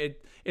 too, how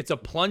it's a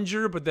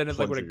plunger, but then it's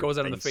like when it goes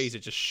out of the face, it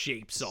just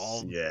shapes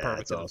all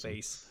perfect it's in awesome. the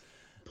face.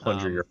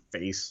 Plunger your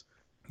face.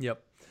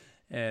 Yep.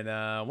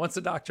 And once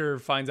the doctor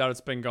finds out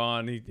it's been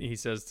gone, he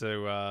says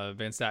to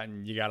Van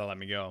Staten, you got to let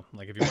me go.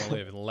 Like, if you want to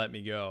live, let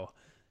me go.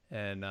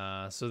 And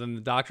so then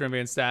the doctor and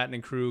Van Staten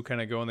and crew kind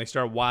of go and they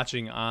start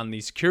watching on the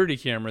security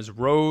cameras,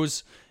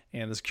 Rose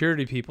and the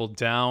security people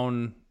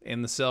down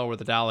in the cell where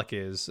the Dalek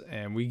is.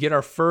 And we get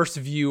our first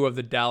view of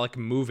the Dalek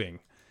moving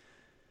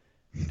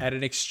at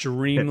an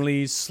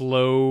extremely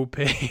slow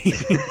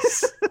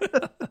pace.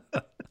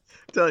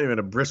 Tell you in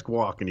a brisk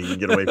walk and you can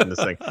get away from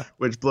this thing,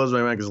 which blows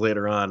my mind because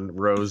later on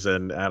Rose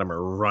and Adam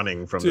are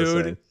running from this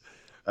thing.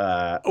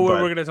 We're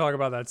going to talk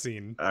about that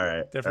scene. All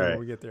right, Definitely when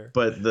we get there.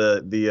 But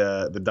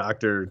the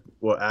doctor,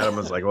 well, Adam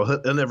was like, well,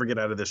 he'll never get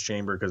out of this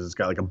chamber because it's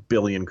got like 1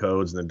 billion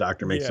codes, and the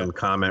doctor makes some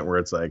comment where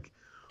it's like,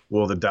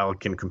 well, the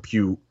Dalek can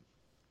compute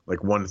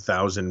like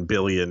 1,000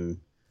 billion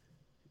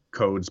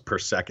codes per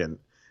second,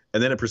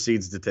 and then it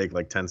proceeds to take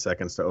like 10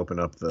 seconds to open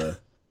up the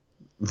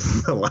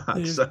lock.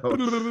 So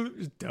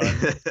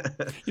done.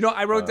 You know,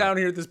 I wrote down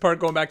here at this part,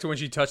 going back to when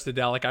she touched the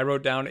Dalek, I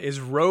wrote down, is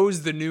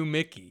Rose the new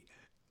Mickey?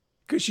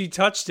 Because she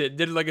touched it,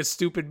 did like a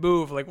stupid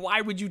move. Like,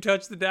 why would you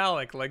touch the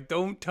Dalek? Like,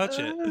 don't touch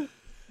it.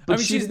 I mean,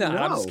 she's not.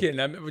 I'm just kidding.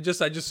 I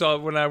just saw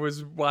it when I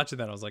was watching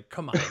that. I was like,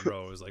 come on,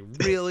 Rose. Like,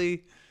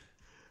 really?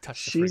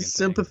 She's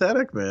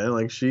sympathetic, man.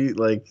 Like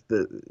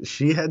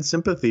she had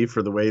sympathy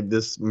for the way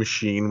this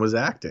machine was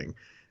acting,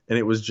 and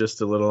it was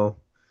just a little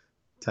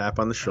tap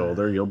on the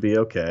shoulder. You'll be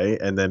okay,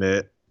 and then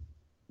it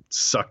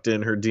sucked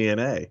in her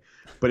DNA.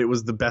 But it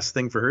was the best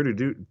thing for her to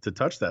do, to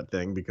touch that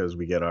thing, because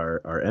we get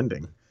our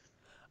ending.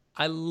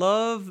 I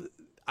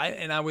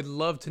would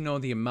love to know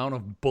the amount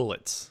of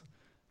bullets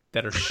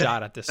that are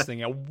shot at this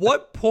thing. At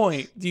what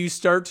point do you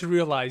start to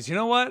realize, you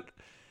know what?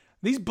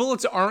 These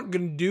bullets aren't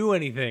going to do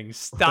anything.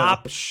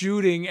 Stop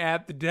shooting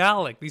at the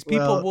Dalek. These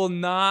people will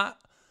not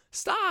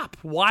stop.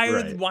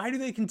 Why do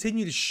they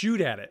continue to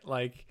shoot at it?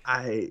 Like,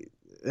 I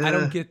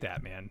don't get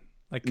that, man.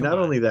 Like, not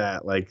only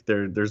that, like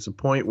there's a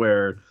point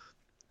where,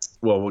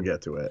 well, we'll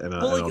get to it. And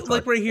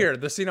like right here,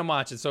 the scene I'm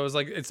watching. So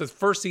it's the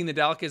first scene. The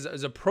Dalek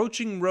is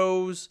approaching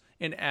Rose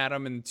and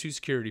Adam and the two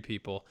security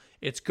people.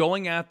 It's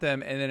going at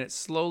them, and then it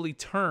slowly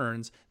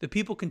turns. The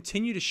people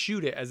continue to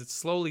shoot it as it's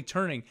slowly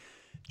turning.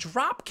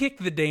 Drop kick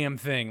the damn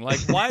thing.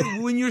 Like, why,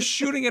 when you're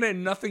shooting at it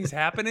and nothing's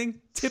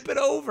happening, tip it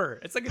over.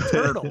 It's like a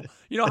turtle.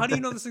 You know, how do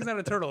you know this thing's not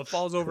a turtle? It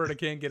falls over and it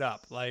can't get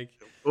up. Like,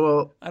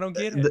 well, I don't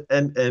get it.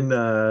 And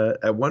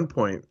at one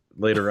point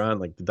later on,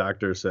 like, the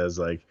doctor says,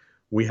 like,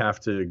 we have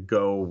to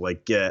go,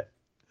 like, get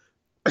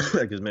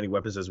like as many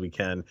weapons as we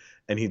can,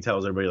 and he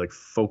tells everybody, like,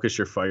 focus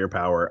your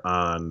firepower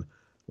on,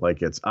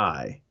 like, its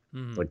eye,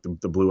 like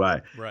the blue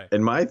eye. Right.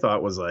 And my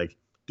thought was like,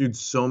 dude,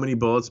 so many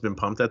bullets have been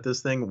pumped at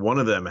this thing. One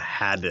of them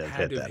had to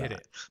have hit that eye.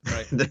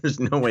 Right. There's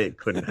no way it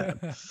couldn't have.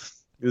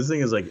 This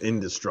thing is like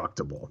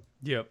indestructible.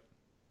 Yep.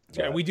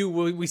 Yeah,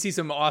 we see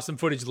some awesome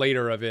footage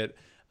later of it,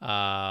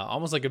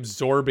 almost like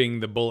absorbing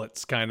the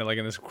bullets, kind of like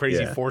in this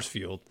crazy force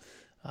field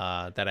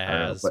that it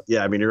has. But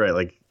yeah, I mean, you're right.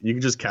 Like, you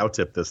can just cow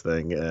tip this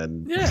thing,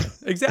 and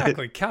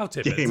exactly, cow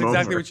tip it. It's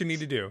exactly what you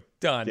need to do.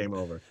 Done. Game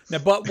over. Now,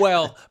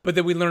 but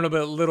then we learn a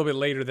little bit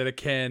later that it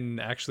can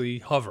actually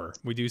hover.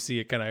 We do see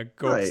it kind of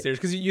go upstairs,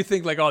 because you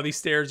think like, oh, these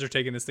stairs are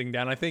taking this thing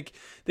down. I think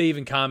they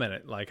even comment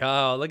it like,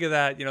 oh, look at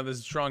that, you know,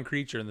 this strong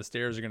creature, and the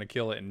stairs are going to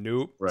kill it. And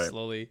nope,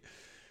 slowly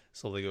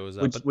goes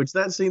up. Which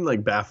that scene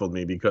like baffled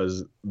me,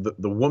 because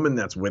the woman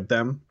that's with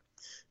them,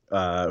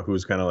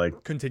 who's kind of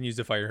like, continues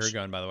to fire her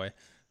gun, by the way.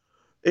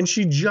 And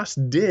she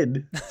just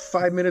did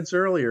 5 minutes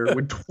earlier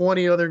with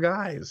 20 other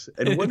guys.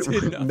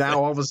 And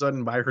now all of a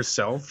sudden by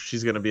herself,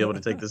 she's going to be able to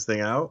take this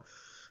thing out?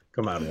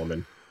 Come on,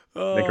 woman.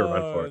 Make her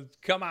run for it.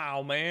 Come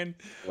on, man.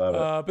 Love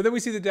it. But then we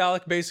see the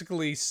Dalek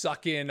basically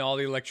suck in all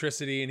the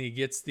electricity, and he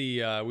gets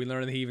we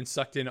learn that he even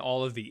sucked in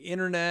all of the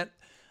internet,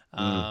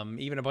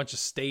 even a bunch of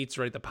states,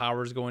 right? The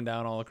power's going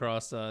down all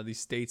across these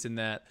states in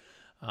that.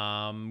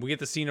 We get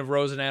the scene of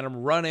Rose and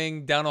Adam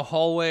running down a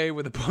hallway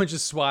with a bunch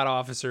of SWAT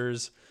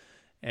officers.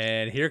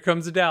 And here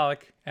comes the Dalek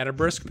at a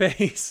brisk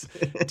pace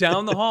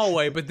down the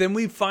hallway. But then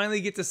we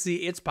finally get to see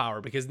its power,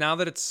 because now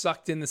that it's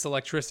sucked in this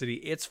electricity,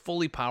 it's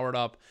fully powered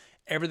up.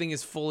 Everything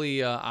is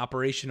fully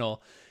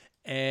operational.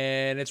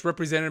 And it's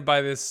represented by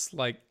this,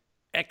 like,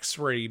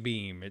 X-ray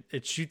beam.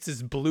 It shoots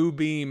this blue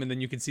beam, and then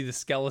you can see the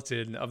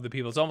skeleton of the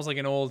people. It's almost like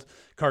an old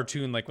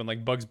cartoon, like when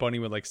like Bugs Bunny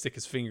would like stick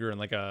his finger in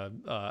like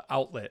a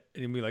outlet,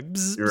 and it'd be like,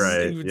 bzz, bzz,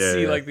 Right. and you would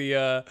see like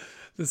the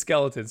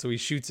skeleton. So he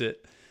shoots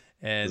it,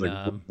 and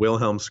like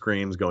Wilhelm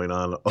screams going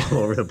on all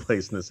over the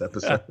place in this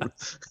episode.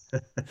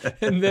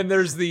 and then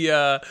there's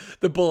the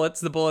bullets.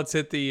 The bullets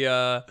hit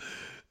the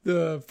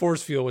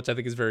force field, which I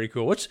think is very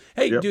cool. Which,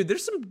 hey, dude,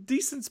 there's some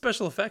decent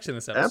special effects in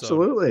this episode.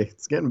 Absolutely,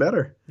 it's getting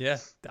better. Yeah,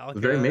 Dalek,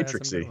 very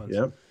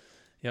Matrixy.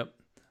 Yep.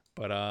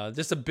 But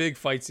just a big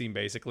fight scene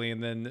basically,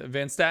 and then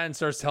Van Staten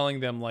starts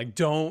telling them like,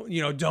 don't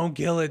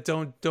kill it,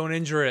 don't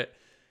injure it.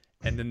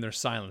 And then there's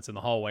silence in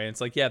the hallway. And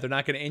it's like, yeah, they're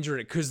not going to injure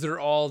it because they're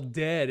all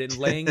dead and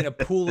laying in a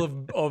pool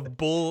of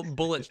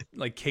bullet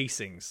like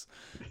casings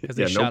because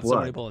they shot so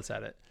many bullets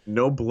at it.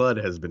 No blood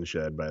has been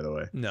shed, by the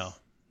way. No.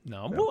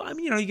 Well, I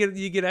mean,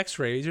 you get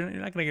X-rays. You're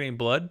not going to get any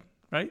blood,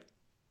 right?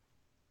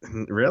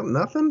 Real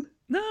nothing.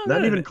 No,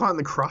 not even caught in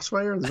the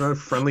crossfire. There's no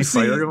friendly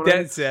fire going on.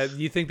 That's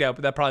you think that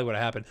probably would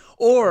have happened.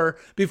 Or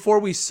before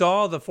we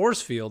saw the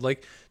force field,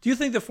 like, do you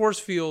think the force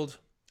field?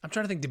 I'm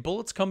trying to think. Did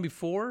bullets come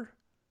before?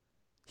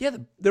 Yeah,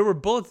 there were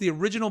bullets, the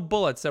original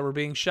bullets that were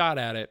being shot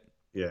at it.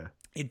 Yeah.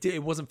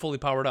 It wasn't fully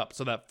powered up,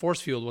 so that force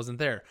field wasn't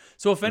there.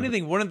 So if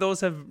anything, wouldn't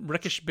those have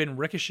been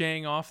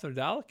ricocheting off their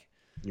Dalek?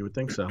 You would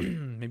think so.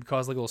 Maybe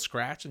cause like a little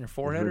scratch on your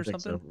forehead or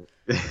something?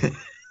 So.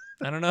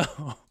 I don't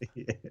know.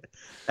 Yeah.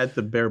 At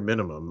the bare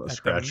minimum, a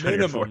scratch on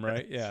your forehead.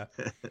 Right? Yeah.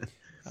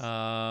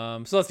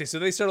 So let's see. So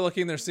they started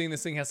looking. They're seeing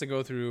this thing has to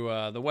go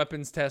through the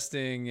weapons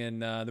testing,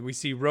 and then we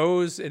see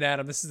Rose and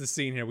Adam. This is the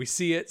scene here. We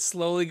see it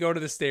slowly go to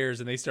the stairs,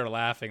 and they start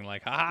laughing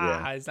like,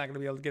 it's not going to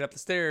be able to get up the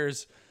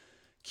stairs.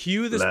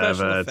 Cue the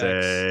special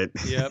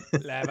effects. Yep,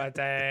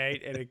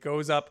 levitate, and it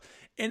goes up.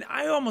 And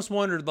I almost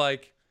wondered,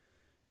 like,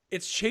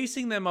 it's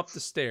chasing them up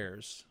the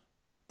stairs.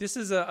 This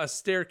is a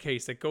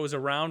staircase that goes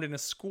around in a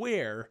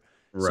square.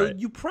 Right. So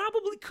you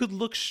probably could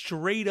look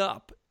straight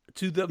up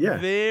to the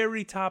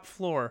very top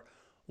floor.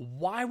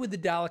 Why would the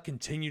Dalek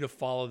continue to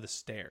follow the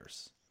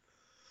stairs?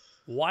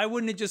 Why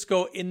wouldn't it just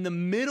go in the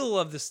middle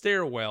of the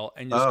stairwell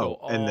and just go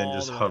all and then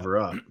just hover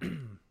up?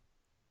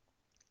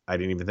 I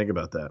didn't even think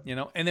about that.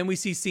 And then we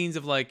see scenes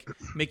of like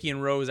Mickey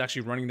and Rose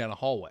actually running down a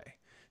hallway.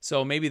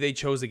 So maybe they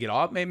chose to get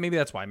off. Maybe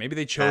that's why. Maybe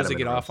they chose to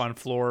get off on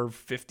floor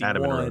 51.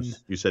 Adam and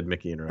Rose. You said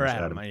Mickey and Rose. Or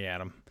Adam.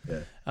 Adam.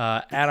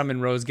 Yeah. Adam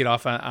and Rose get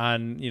off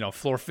on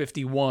floor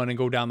 51 and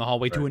go down the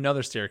hallway to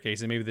another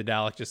staircase. And maybe the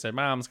Dalek just said,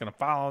 I'm just going to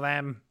follow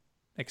them.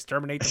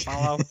 Exterminate to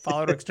follow.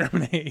 Follow to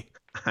exterminate.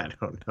 I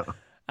don't know.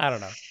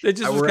 It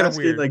just was we're kind of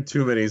asking weird. Like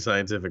too many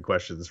scientific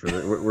questions for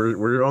this.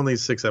 We're only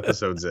 6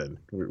 episodes in.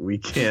 We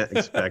can't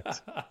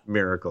expect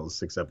miracles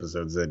 6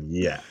 episodes in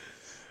yet.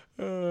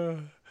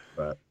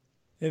 But.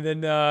 And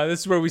then this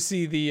is where we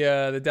see the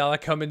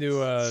Dalek come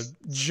into a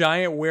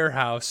giant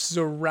warehouse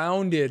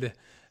surrounded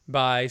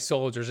by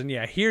soldiers. And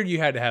here you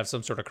had to have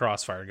some sort of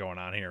crossfire going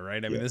on here,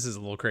 right? I mean, this is a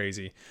little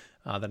crazy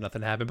that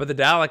nothing happened. But the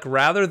Dalek,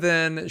 rather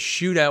than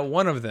shoot at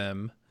one of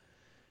them,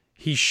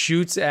 he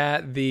shoots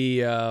at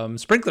the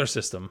sprinkler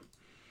system.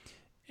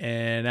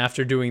 And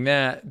after doing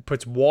that,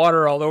 puts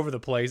water all over the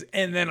place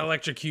and then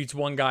electrocutes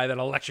one guy that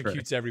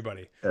electrocutes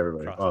everybody.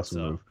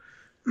 Awesome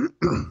move.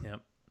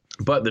 Yep.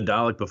 But the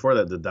Dalek, before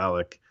that, the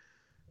Dalek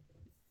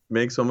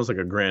makes almost like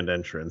a grand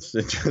entrance.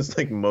 It just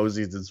like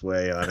moseys its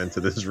way on into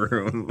this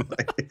room.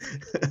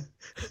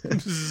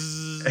 That's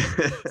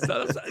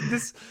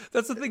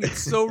the thing.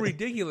 It's so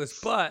ridiculous.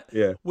 But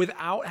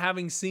without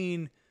having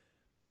seen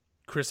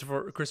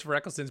Christopher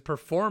Eccleston's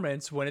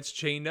performance when it's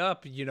chained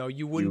up,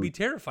 you wouldn't be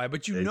terrified.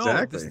 But you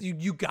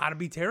got to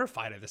be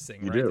terrified of this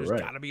thing, right? There's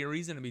got to be a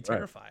reason to be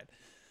terrified. Right.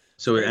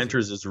 So it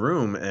enters this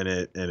room and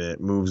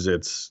it moves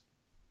its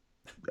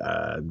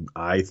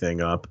eye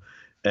thing up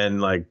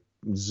and like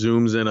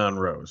zooms in on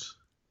Rose.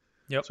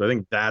 Yep. So I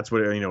think that's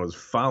what it was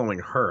following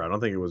her. I don't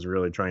think it was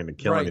really trying to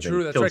kill anything.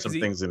 True. That's kill right, some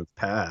things in its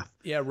path.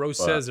 Yeah, Rose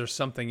says there's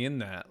something in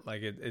that.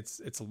 Like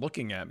it's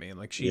looking at me.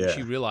 Like she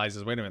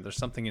realizes, wait a minute, there's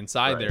something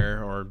inside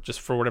there, or just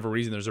for whatever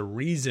reason, there's a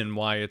reason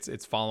why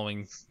it's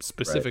following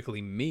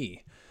specifically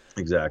me.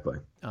 Exactly.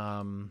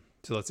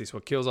 So let's see. So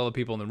it kills all the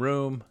people in the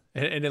room,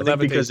 and it levitates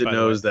because it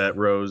knows that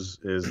Rose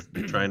is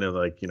trying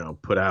to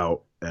put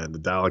out, and the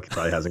Dalek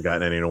probably hasn't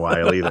gotten any in a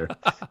while either.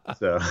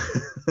 So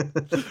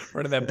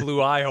right in that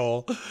blue eye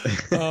hole.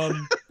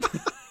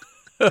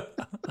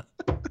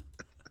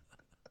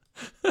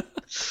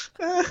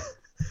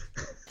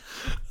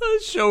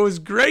 This show is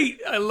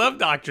great. I love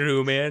Doctor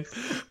Who, man.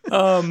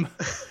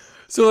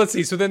 So let's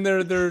see. So then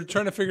they're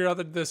trying to figure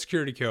out the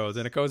security codes,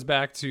 and it goes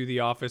back to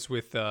the office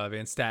with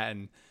Van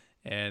Staten.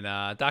 And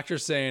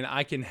Doctor's saying,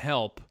 I can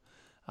help.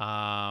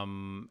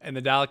 And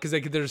the Dalek, because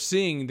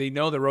they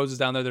know that Rose is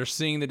down there. They're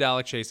seeing the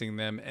Dalek chasing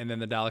them. And then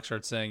the Dalek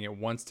starts saying it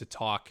wants to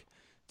talk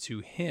to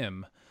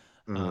him.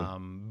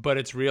 Mm-hmm. But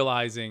it's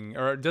realizing,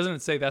 or doesn't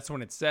it say that's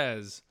when it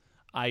says,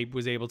 I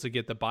was able to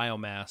get the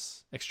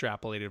biomass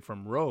extrapolated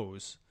from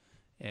Rose.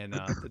 And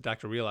the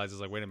Doctor realizes,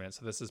 like, wait a minute.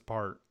 So this is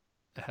it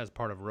has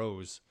part of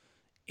Rose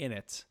in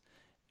it.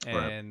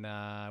 Right.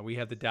 and we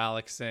have the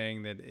Dalek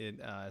saying that it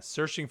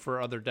searching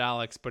for other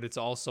Daleks, but it's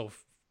also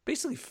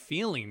basically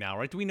feeling now,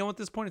 right? Do we know at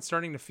this point it's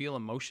starting to feel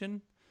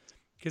emotion?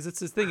 Because it's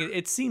this thing,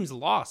 it seems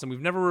lost, and we've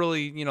never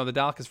really, the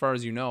Dalek, as far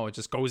as you know, it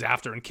just goes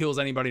after and kills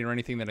anybody or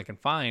anything that it can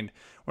find.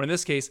 Or in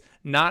this case,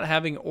 not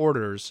having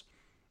orders,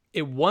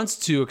 it wants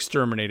to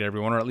exterminate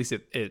everyone, or at least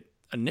it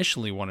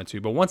initially wanted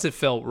to. But once it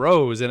felt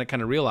Rose, and it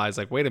kind of realized,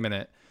 like, wait a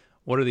minute,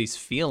 what are these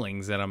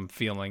feelings that I'm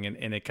feeling?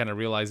 And it kind of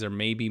realized there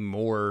may be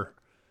more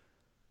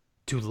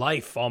to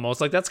life, almost.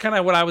 Like, that's kind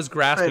of what I was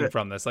grasping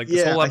from this. Like,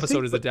 this whole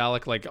episode is the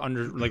Dalek,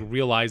 like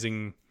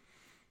realizing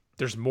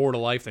there's more to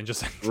life than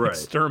just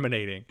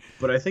exterminating.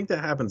 But I think that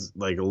happens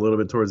like a little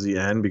bit towards the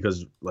end,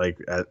 because like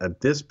at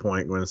this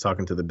point when it's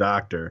talking to the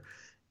doctor,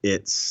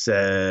 it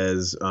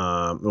says,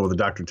 the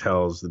doctor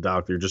tells the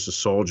Dalek, you're just a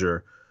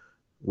soldier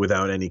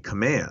without any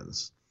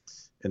commands.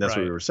 And that's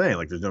what we were saying.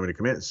 Like, there's nobody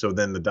commands. So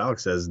then the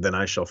Dalek says, then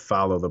I shall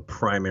follow the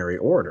primary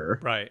order.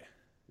 Right.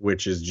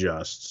 Which is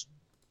just,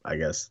 I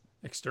guess,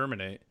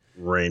 exterminate.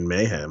 Rain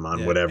mayhem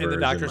on whatever. And the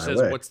doctor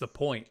says, way. What's the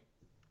point?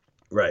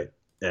 Right.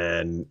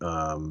 And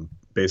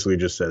basically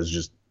just says,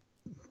 just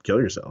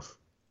kill yourself.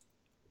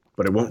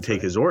 But it won't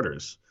take his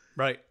orders.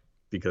 Right.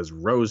 Because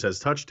Rose has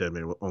touched him,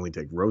 and it will only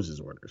take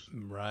Rose's orders.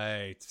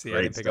 Right. See,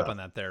 I didn't pick up on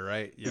that there,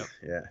 right? Yep.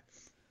 Yeah.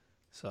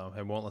 So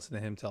I won't listen to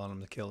him telling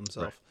him to kill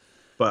himself. Right.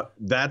 But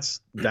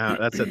that's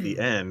at the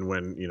end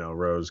when,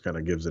 Rose kind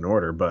of gives an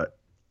order. But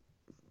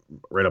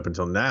right up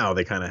until now,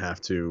 they kind of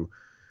have to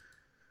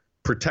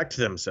protect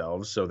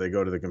themselves. So they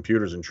go to the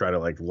computers and try to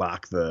like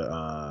lock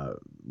the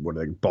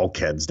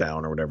bulkheads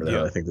down or whatever the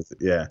hell I think that's,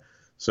 yeah.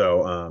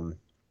 So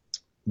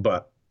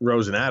but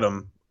Rose and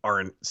Adam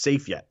aren't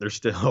safe yet. They're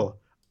still,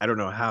 I don't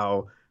know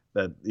how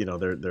that,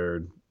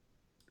 they're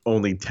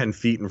only 10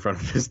 feet in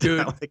front of this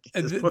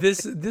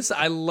Dalek. This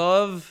I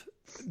love.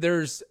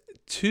 There's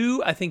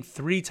 2, I think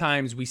 3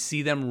 times we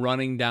see them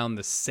running down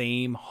the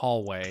same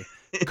hallway,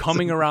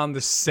 coming around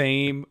the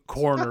same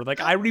corner. Like,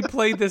 I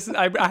replayed this.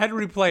 I had to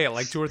replay it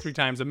like 2 or 3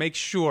 times to make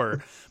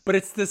sure, but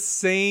it's the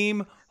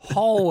same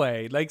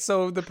hallway. Like,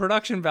 so the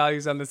production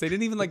values on this, they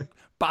didn't even like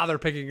bother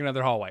picking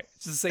another hallway.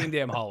 It's the same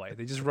damn hallway.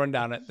 They just run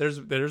down it.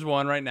 There's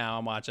one right now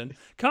I'm watching.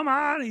 Come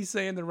on, he's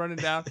saying they're running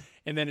down,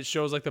 and then it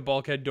shows like the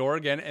bulkhead door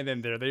again, and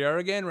then there they are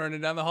again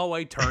running down the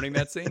hallway, turning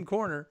that same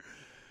corner.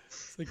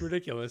 It's like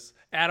ridiculous.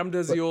 Adam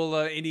does the old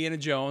Indiana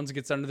Jones,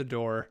 gets under the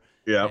door.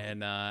 Yeah.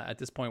 And at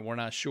this point, we're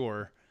not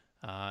sure.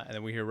 And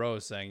then we hear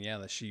Rose saying,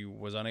 that she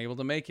was unable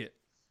to make it.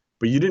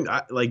 But you didn't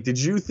did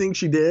you think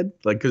she did?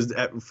 Like, because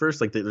at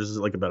first, like, there's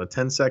like about a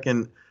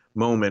 10-second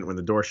moment when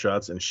the door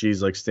shuts and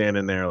she's like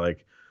standing there,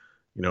 like,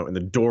 and the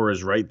door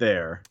is right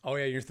there. Oh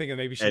yeah, you're thinking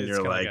maybe she. And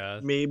you're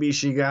like, maybe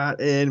she got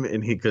in,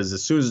 and because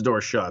as soon as the door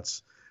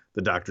shuts,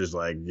 the doctor's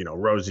like,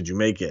 Rose, did you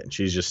make it? And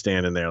she's just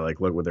standing there,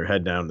 like, look, with her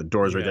head down. The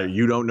door's right there.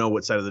 You don't know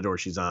what side of the door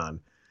she's on.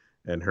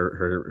 And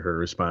her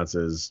response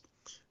is,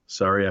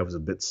 sorry, I was a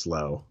bit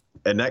slow.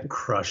 And that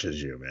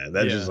crushes you, man.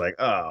 That's just like,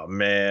 oh,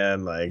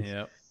 man. Like,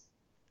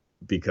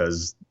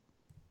 because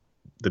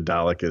the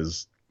Dalek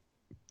is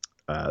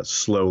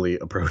slowly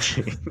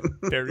approaching.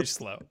 Very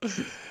slow.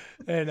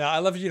 And I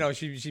love,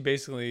 she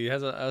basically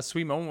has a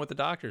sweet moment with the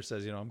doctor.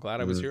 Says, I'm glad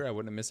I was here. I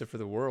wouldn't have missed it for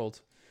the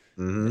world.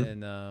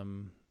 Mm-hmm. And,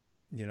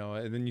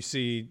 and then you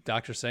see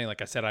Doctor saying,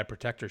 like I said, I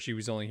protect her. She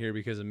was only here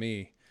because of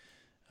me.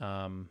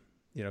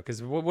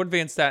 Because what did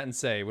Van Staten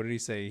say? What did he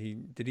say?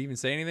 Did he even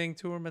say anything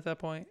to him at that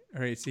point?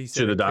 Or he said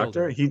to the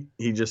doctor? He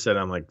just said,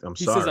 I'm sorry.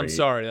 He says, I'm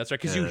sorry. That's right.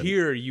 Because you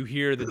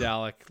hear the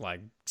Dalek,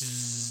 like,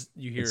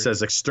 you hear. It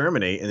says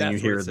exterminate, and then you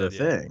hear the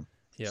thing.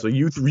 Yep. So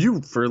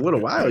you for a little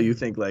while, you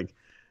think like,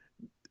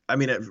 I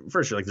mean, at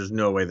first you're like, there's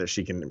no way that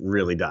she can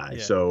really die.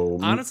 Yeah. So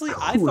honestly,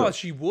 I thought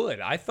she would.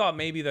 I thought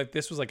maybe that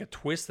this was like a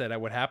twist that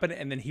would happen,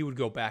 and then he would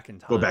go back in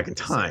time. Go back in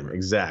time,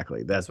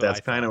 exactly. That's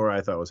kind of where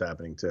I thought was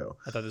happening too.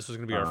 I thought this was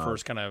going to be our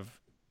first kind of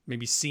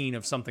maybe scene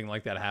of something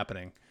like that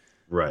happening,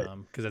 right?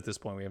 Because at this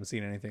point we haven't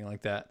seen anything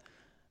like that.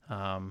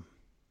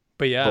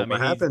 But yeah, what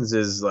happens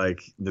is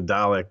like the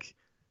Dalek,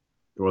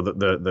 well,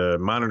 the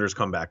monitors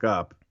come back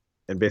up,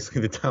 and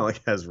basically the Dalek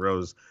has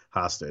Rose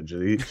hostage.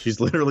 She's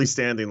literally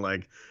standing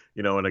like,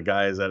 when a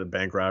guy is at a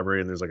bank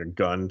robbery and there's like a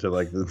gun to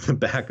like the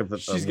back of the.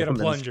 She's got a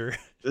plunger.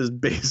 Is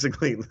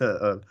basically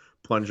the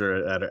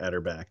plunger at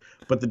her back.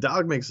 But the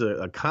Dalek makes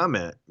a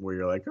comment where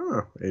you're like,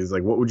 oh, he's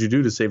like, what would you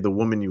do to save the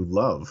woman you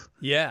love?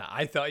 Yeah,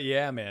 I thought,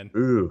 man.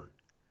 Ooh.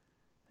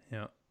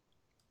 Yeah.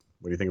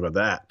 What do you think about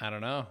that? I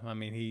don't know. I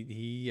mean,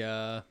 he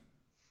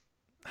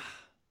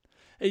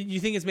you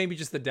think it's maybe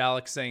just the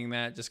Dalek saying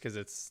that just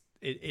because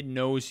it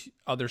knows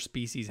other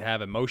species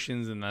have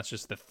emotions and that's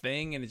just the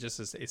thing, and it just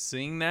is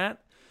seeing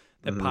that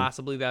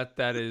possibly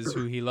that is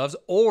who he loves?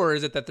 Or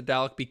is it that the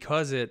Dalek,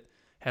 because it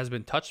has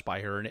been touched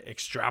by her and it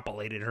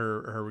extrapolated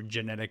her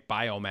genetic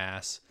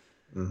biomass,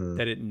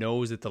 that it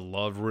knows that the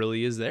love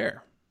really is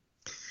there?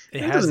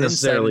 It has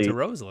insight into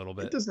Rose a little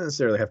bit. It doesn't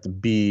necessarily have to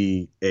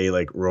be a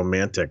like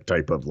romantic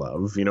type of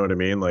love. You know what I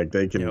mean? Like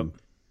they can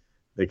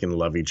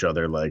love each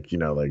other like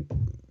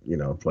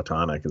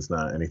platonic. It's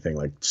not anything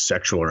like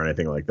sexual or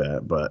anything like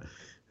that. But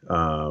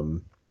I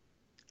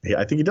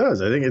think he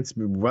does. I think it's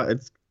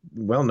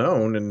well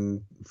known,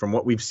 and from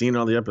what we've seen in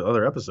all the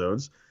other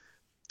episodes,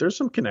 there's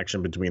some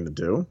connection between the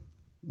two,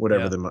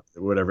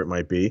 whatever it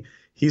might be.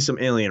 He's some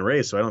alien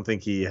race, so I don't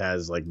think he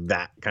has like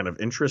that kind of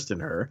interest in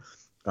her.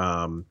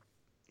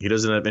 He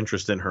doesn't have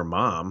interest in her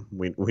mom.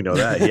 We know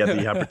that. He had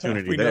the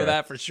opportunity we there. know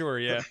that for sure,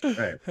 yeah.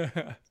 Right.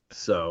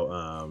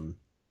 So,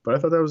 but I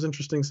thought that was an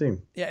interesting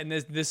scene. Yeah, and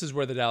this is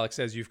where the Dalek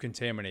says, "You've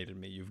contaminated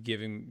me. You've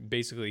given."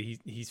 Basically,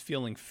 he's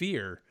feeling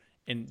fear,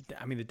 and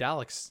I mean the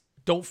Daleks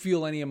don't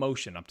feel any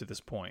emotion up to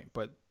this point,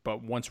 but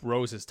once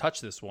Rose has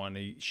touched this one,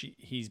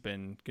 he's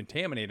been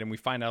contaminated, and we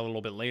find out a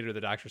little bit later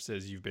the doctor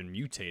says you've been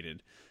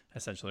mutated,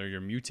 essentially, or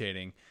you're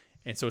mutating,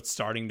 and so it's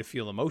starting to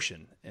feel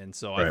emotion, and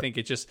so I think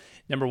it just,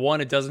 number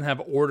one, it doesn't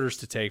have orders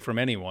to take from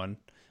anyone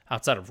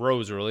outside of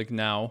Rose really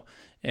now.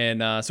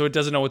 And so it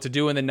doesn't know what to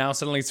do. And then now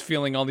suddenly it's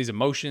feeling all these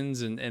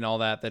emotions and all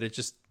that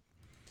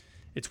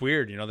it's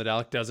weird. The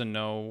Dalek doesn't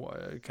know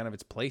kind of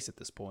its place at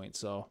this point.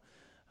 So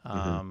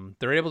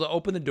they're able to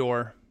open the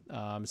door.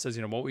 It says,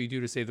 what will you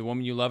do to save the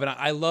woman you love? And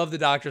I love the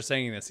doctor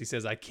saying this. He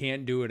says, I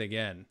can't do it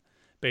again.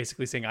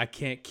 Basically saying, I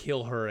can't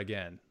kill her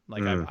again.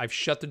 Like I've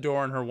shut the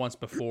door on her once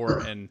before,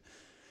 and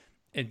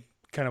it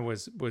kind of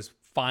was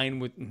fine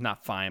with,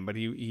 not fine, but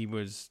he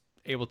was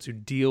able to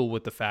deal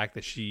with the fact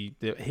that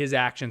his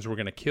actions were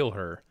going to kill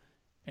her,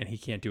 and he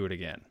can't do it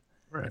again.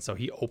 Right. And so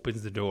he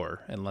opens the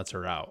door and lets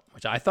her out,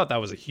 which I thought that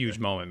was a huge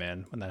moment,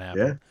 man, when that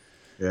happened.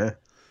 Yeah.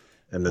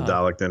 And the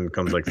Dalek then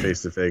comes like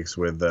face to face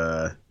with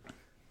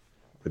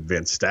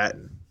Van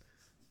Staten.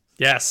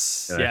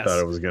 Yes. And I thought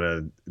it was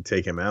going to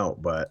take him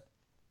out, but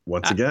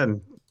once again,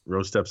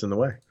 Rose steps in the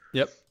way.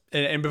 Yep.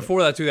 And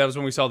before that, too, that was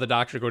when we saw the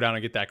doctor go down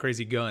and get that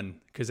crazy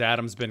gun, because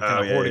Adam's been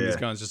kind of hoarding these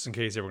guns just in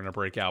case they were going to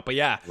break out. But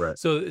yeah,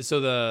 so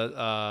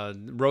the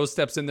Rose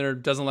steps in there,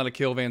 doesn't let it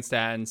kill Van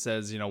Staten,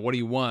 says, what do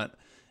you want?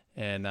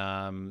 And,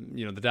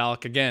 the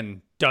Dalek,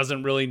 again,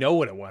 doesn't really know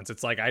what it wants.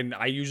 It's like,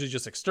 I usually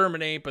just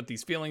exterminate, but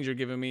these feelings you're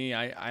giving me,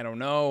 I don't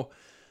know.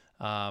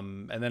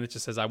 And then it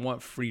just says, I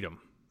want freedom.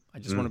 I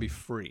just want to be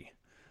free.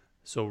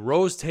 So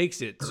Rose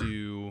takes it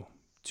to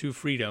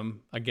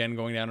freedom, again,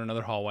 going down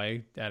another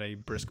hallway at a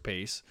brisk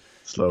pace.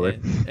 Slowly.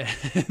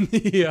 And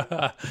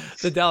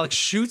the Dalek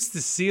shoots the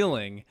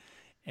ceiling,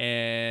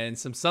 and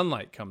some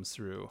sunlight comes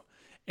through.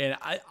 And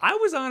I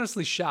was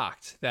honestly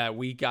shocked that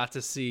we got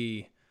to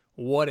see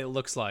what it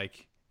looks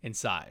like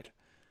inside.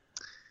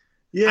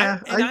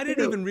 Yeah. I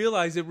didn't even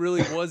realize it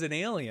really was an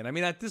alien. I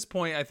mean, at this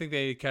point, I think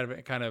they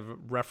kind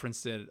of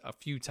referenced it a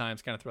few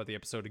times kind of throughout the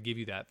episode to give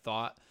you that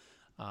thought.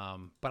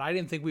 But I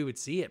didn't think we would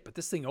see it. But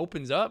this thing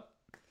opens up.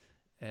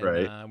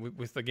 And,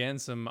 with again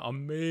some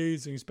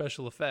amazing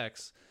special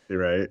effects. You're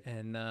right.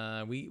 And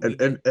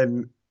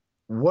and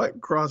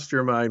what crossed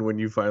your mind when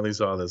you finally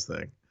saw this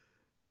thing?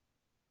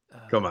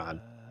 Come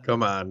on.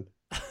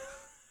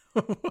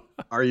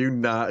 Are you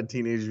not a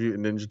Teenage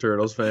Mutant Ninja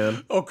Turtles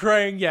fan? Oh,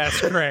 Krang,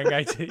 yes, Krang.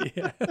 I did.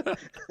 Yeah.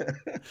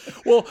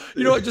 Well,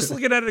 just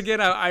looking at it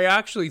again, I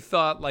actually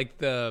thought like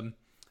the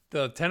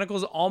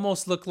tentacles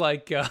almost look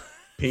like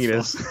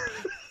penis.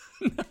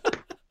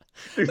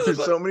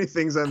 There's so many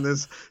things on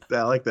this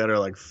Dalek that are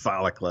like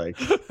phallic-like,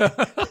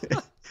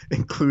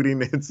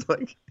 including it's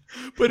like.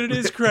 But it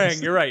is Krang.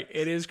 You're right.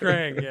 It is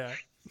Krang. Yeah.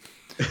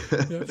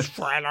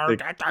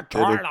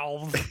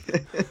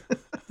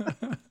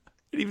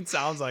 It even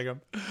sounds like him.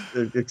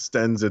 It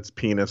extends its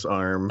penis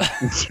arm. But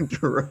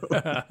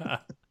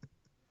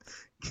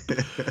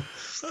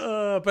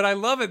I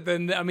love it.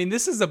 Then I mean,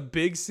 this is a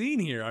big scene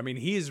here. I mean,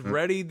 he is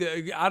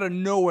ready. Out of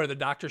nowhere, the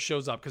doctor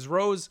shows up because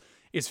Rose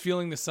is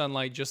feeling the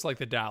sunlight just like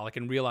the Dalek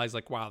and realize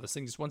like, wow, this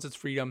thing just wants its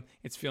freedom.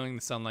 It's feeling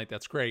the sunlight.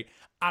 That's great.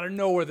 Out of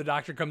nowhere, the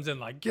doctor comes in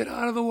like, get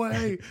out of the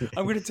way.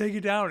 I'm going to take it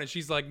down. And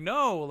she's like,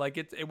 no, like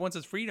it wants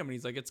its freedom. And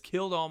he's like, it's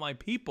killed all my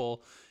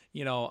people.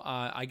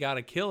 I got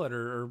to kill it.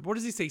 Or what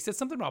does he say? He said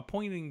something about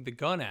pointing the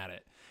gun at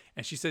it.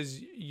 And she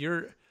says,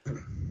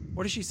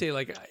 what does she say?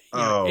 Like,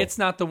 it's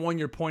not the one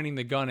you're pointing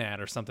the gun at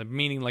or something,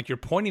 meaning like you're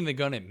pointing the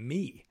gun at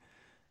me.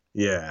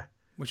 Yeah.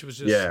 Which was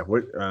just... Yeah,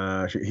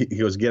 he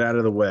goes, get out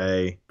of the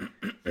way.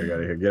 I got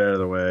to hear, get out of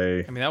the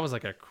way. I mean, that was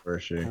like a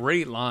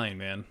great line,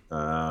 man.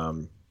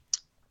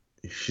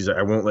 She's like,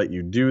 I won't let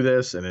you do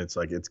this. And it's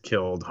like, it's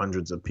killed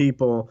hundreds of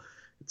people.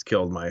 It's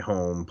killed my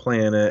home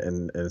planet.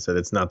 And it said,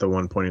 it's not the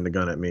one pointing the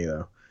gun at me,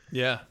 though.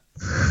 Yeah.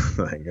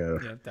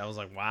 Yeah, that was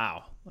like,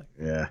 wow.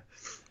 Yeah.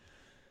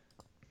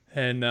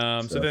 And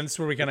so then this is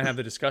where we kind of have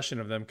the discussion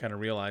of them kind of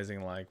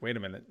realizing like, wait a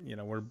minute,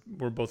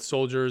 we're both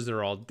soldiers.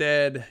 They're all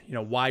dead.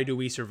 Why do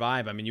we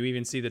survive? I mean, you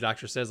even see the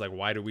doctor says like,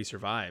 why do we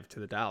survive to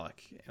the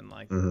Dalek? And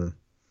like,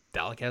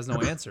 Dalek has no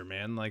answer,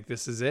 man. Like,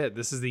 this is it.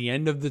 This is the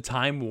end of the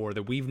time war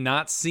that we've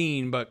not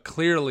seen, but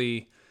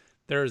clearly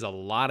there is a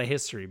lot of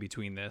history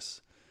between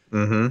this.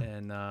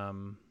 And,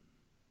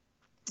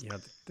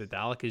 the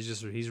Dalek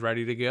is he's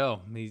ready to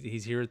go.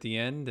 He's here at the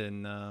end,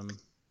 and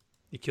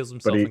he kills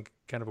himself in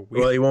kind of a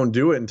weird... Well, he won't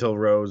do it until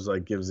Rose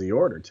like gives the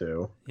order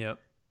to. Yep.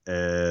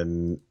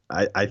 And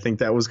I think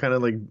that was kind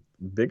of like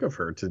big of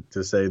her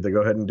to say to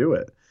go ahead and do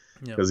it.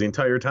 Yep. Because the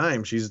entire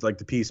time she's like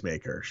the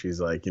peacemaker. She's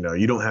like,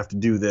 you don't have to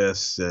do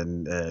this,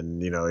 and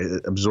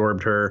it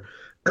absorbed her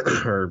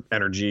her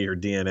energy, her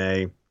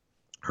DNA,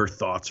 her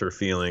thoughts, her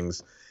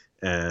feelings,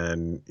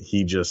 and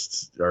she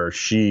just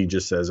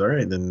says, all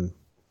right, then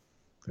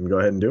go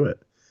ahead and do it.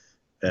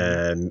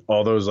 And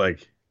all those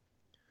like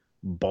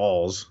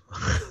balls,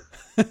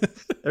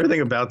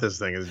 everything about this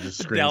thing is just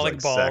screams Dalek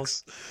like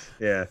balls. sex.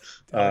 Yeah,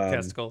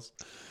 Testicles.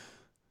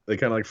 they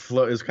kind of like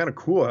float. It's kind of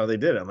cool how they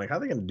did it. I'm like, how are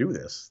they gonna do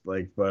this?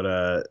 Like,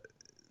 but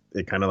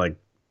they kind of like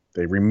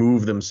they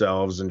remove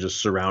themselves and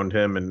just surround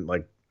him and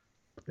like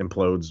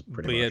implodes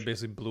pretty But yeah, much. it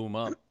basically blew him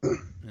up.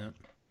 Yeah.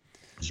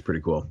 Which is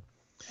pretty cool.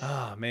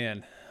 Oh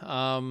man.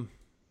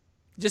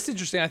 Just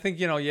interesting. I think,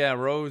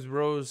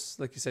 Rose,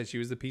 like you said, she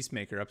was the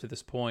peacemaker up to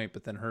this point,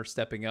 but then her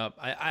stepping up.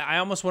 I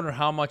almost wonder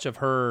how much of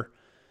her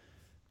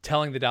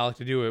telling the Dalek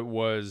to do it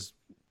was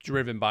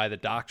driven by the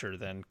Doctor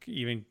then.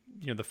 Even,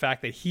 the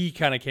fact that he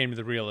kind of came to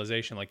the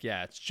realization, like,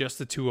 yeah, it's just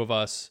the two of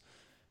us.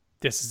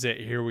 This is it.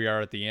 Here we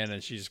are at the end.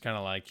 And she's kind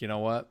of like, you know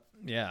what?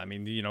 Yeah, I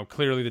mean,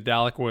 clearly the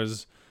Dalek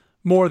was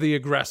more the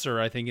aggressor,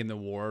 I think, in the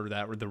war,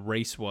 that the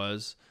race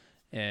was.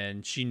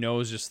 And she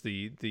knows just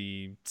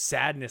the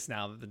sadness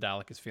now that the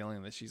Dalek is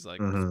feeling, that she's like,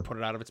 put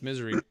it out of its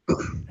misery.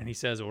 And he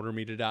says, order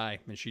me to die.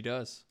 And she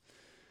does.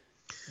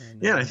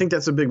 And, I think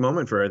that's a big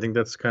moment for her. I think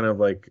that's kind of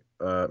like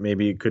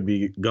maybe it could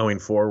be going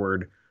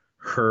forward,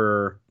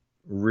 her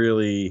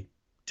really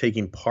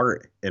taking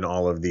part in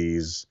all of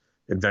these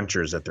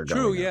adventures that they're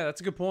going True, on. yeah,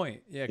 that's a good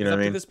point. Yeah, because You know up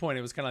what I to mean? this point,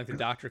 it was kind of like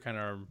the Doctor kind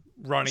of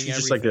running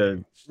She's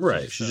everything. just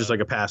like she's just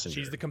like a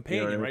passenger. She's the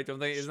companion, You know what I mean? right? Don't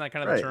they, isn't that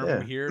kind of the term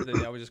we hear?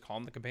 That I would just call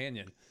him the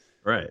companion.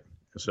 Right.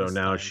 So This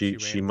now time she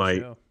ran the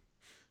show.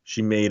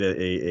 she made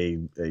a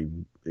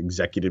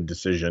executive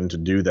decision to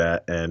do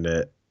that,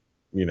 and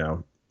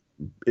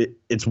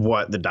it's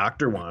what the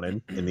Doctor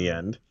wanted in the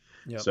end.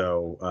 Yep.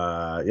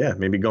 So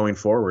maybe going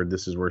forward,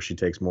 this is where she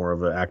takes more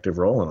of an active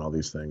role in all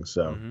these things.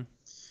 So,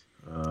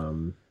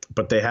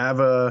 but they have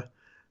a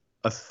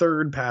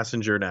third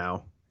passenger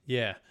now.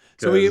 Yeah.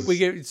 So we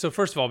get, so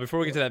first of all, before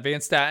we get to that, Van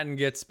Staten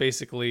gets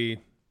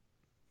basically,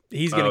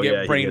 he's going to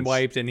get brain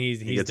wiped, and he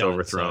gets done.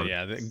 overthrown. So,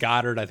 yeah,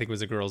 Goddard, I think, was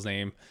the girl's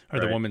name, or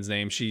the Right. woman's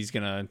name. She's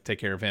going to take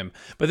care of him.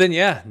 But then,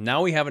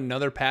 now we have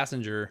another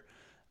passenger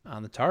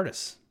on the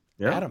TARDIS.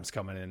 Yeah. Adam's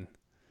coming in.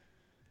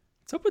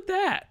 What's up with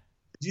that?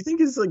 Do you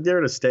think it's like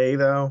there to stay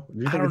though?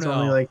 Do you think it's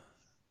only like?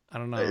 I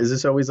don't know. Is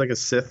this always like a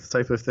Sith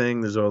type of thing?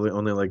 There's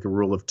only like a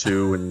rule of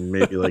two, and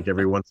maybe like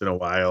every once in a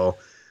while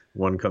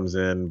one comes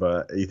in.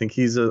 But you think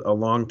he's a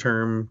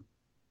long-term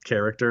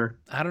character?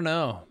 I don't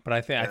know, but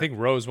I think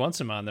Rose wants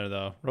him on there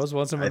though. Rose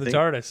wants him on the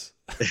TARDIS.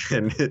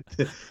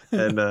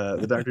 and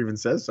the Doctor even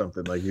says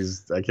something like I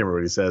can't remember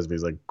what he says, but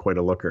he's like quite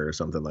a looker or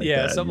something like that.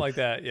 Yeah, something like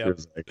that. Yeah.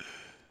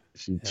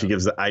 She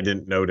gives the "I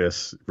didn't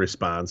notice"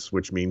 response,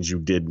 which means you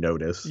did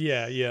notice.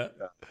 Yeah.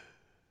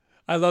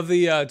 I love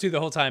the the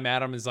whole time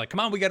Adam is like, "Come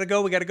on, we gotta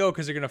go,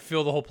 because they're gonna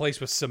fill the whole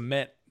place with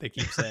cement." They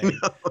keep saying,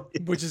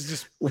 which is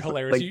just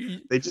hilarious.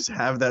 Like, they just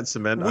have that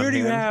cement. Where on do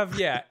you hand.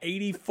 have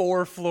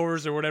 84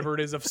 floors or whatever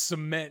it is of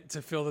cement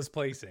to fill this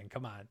place in?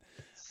 Come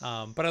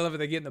on. But I love it.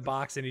 They get in the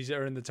box and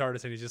or in the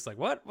TARDIS, and he's just like,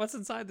 "What? What's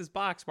inside this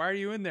box? Why are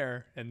you in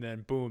there?" And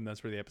then boom,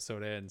 that's where the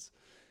episode ends.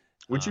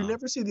 Which you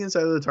never see the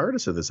inside of the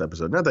TARDIS of this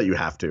episode. Not that you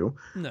have to,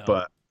 No.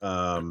 but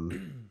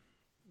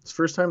it's the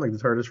first time like the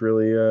TARDIS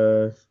really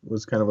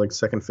was kind of like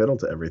second fiddle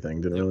to everything.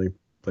 Didn't really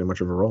play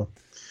much of a role.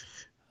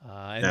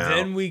 And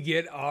then we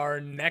get our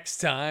next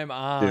time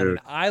on. Dude.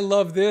 I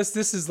love this.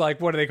 This is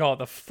like, what do they call it?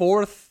 The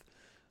fourth,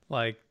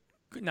 like,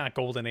 not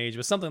golden age,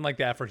 but something like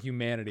that for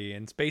humanity.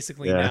 And it's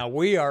basically now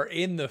we are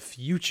in the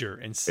future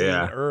and seeing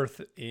Earth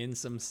in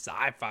some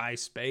sci-fi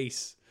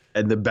space.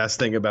 And the best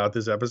thing about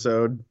this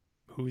episode,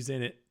 who's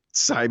in it?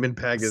 Simon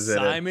Pegg is in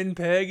it. Simon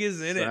Pegg is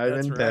in it.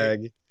 That's Simon right.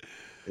 Pegg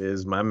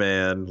is my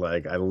man.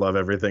 Like, I love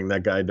everything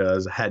that guy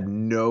does. Had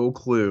no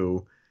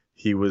clue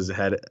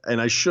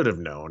and I should have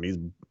known. He's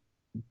a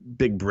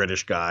big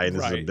British guy, and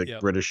this is a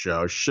big British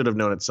show. Should have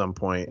known at some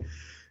point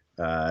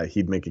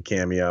he'd make a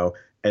cameo.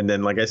 And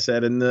then, like I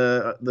said in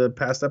the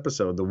past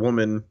episode, the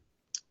woman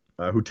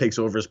who takes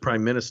over as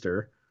prime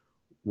minister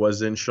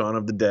was in Shaun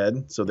of the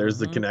Dead. So there's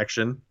the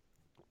connection.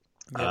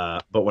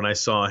 But when I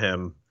saw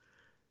him,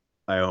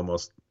 I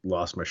almost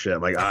lost my shit.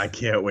 I'm like, I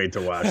can't wait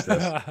to watch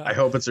this. I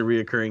hope it's a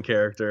reoccurring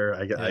character.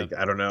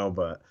 I don't know,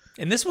 but.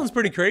 And this one's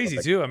pretty crazy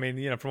too. I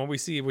mean, from what we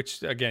see,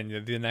 which again,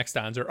 the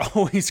Nextons are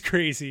always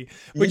crazy,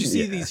 but you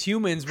see these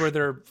humans where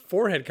their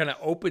forehead kind of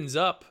opens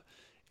up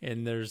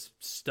and there's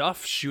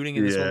stuff shooting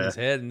in this woman's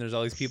head, and there's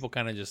all these people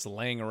kind of just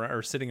laying around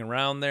or sitting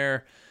around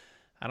there.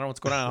 I don't know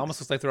what's going on. It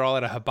almost looks like they're all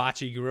at a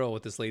hibachi grill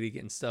with this lady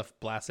getting stuff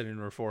blasted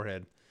into her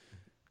forehead.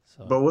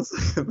 So.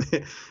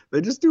 But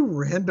they just do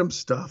random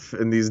stuff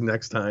in these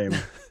next time.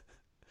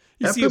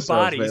 You see a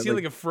body. Man. You see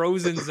like a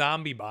frozen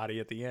zombie body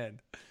at the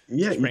end.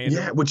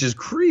 Yeah, which is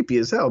creepy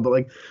as hell. But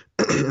like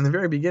in the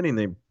very beginning,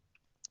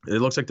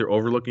 it looks like they're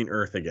overlooking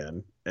Earth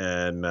again,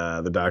 and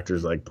the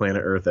Doctor's like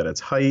planet Earth at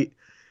its height,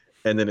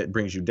 and then it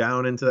brings you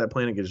down into that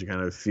planet, gives you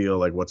kind of feel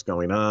like what's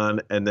going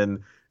on, and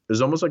then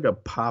there's almost like a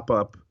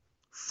pop-up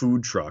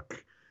food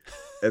truck.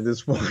 And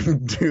this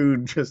one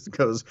dude just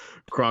goes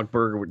Kronk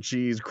burger with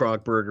cheese,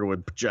 Kronk burger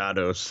with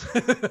pajados.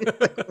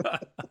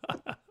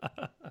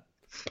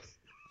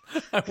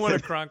 I want a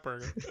Kronk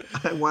burger.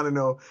 I want to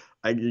know.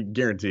 I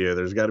guarantee you,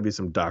 there's got to be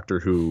some Doctor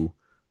Who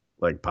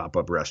like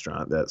pop-up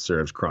restaurant that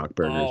serves Kronk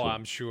burgers. Oh,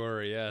 I'm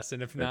sure. Yes,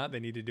 and if not, they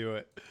need to do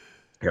it.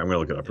 Here, I'm gonna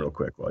look it up real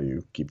quick while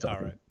you keep talking.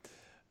 All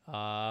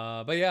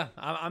right. But yeah,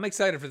 I'm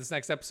excited for this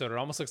next episode. It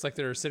almost looks like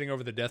they're sitting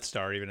over the Death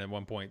Star even at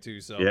one point too.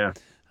 So Yeah.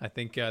 I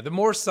think the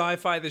more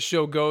sci-fi this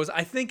show goes,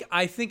 I think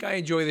I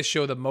enjoy this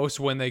show the most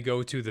when they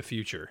go to the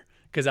future,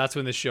 because that's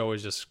when the show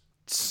is just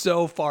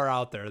so far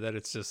out there that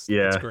it's just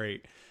it's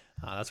great.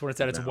 That's when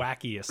it's at its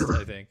wackiest,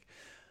 I think.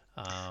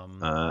 All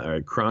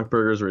right. Kronk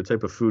burgers are a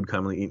type of food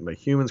commonly eaten by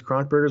humans.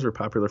 Kronk burgers were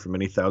popular for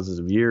many thousands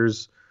of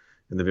years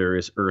in the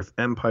various Earth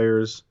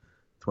empires.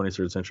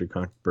 23rd century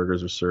Kronk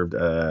burgers were served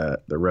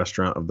at the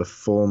restaurant of the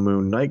Full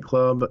Moon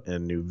nightclub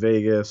in New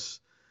Vegas.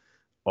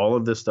 All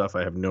of this stuff,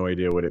 I have no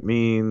idea what it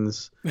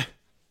means.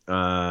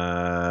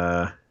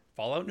 Fallout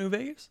New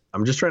Vegas?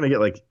 I'm just trying to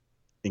get like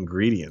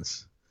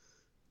ingredients.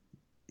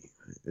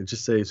 It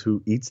just says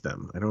who eats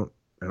them. I don't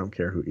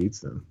care who eats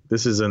them.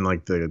 This is in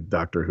like the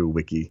Doctor Who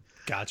wiki.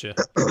 Gotcha.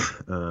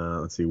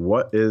 Let's see.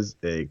 What is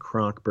a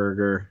Kronk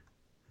burger?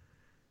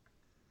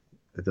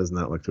 It does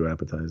not look too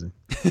appetizing.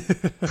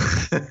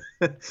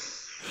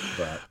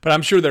 But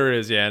I'm sure there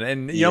is, yeah.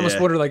 And you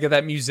almost wonder, like, at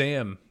that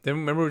museum. Then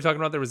remember we were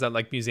talking about there was that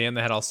like museum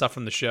that had all stuff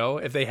from the show.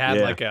 If they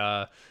had like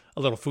a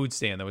little food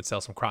stand that would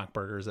sell some Kronk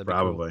burgers, that'd be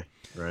probably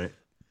cool. Right.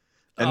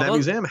 And that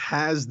museum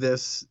has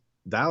this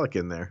Dalek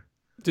in there.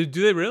 Do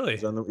they really?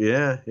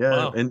 Yeah.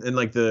 Wow. And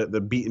like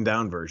the beaten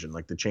down version,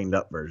 like the chained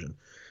up version.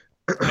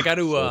 I got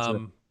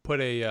to put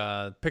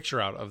a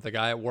picture out of the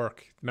guy at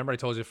work. Remember I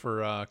told you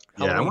for Halloween?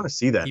 Yeah, I want to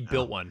see that. He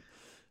built one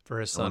for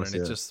his son, and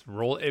it just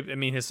rolled. I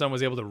mean, his son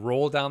was able to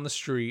roll down the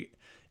street.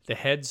 The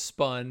head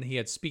spun. He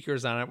had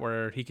speakers on it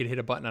where he could hit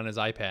a button on his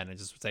iPad and it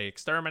just would say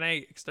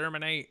 "exterminate,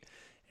 exterminate."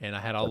 And I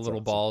had all the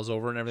little balls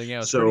over and everything. Yeah, it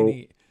was pretty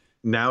neat.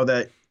 Now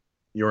that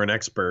you're an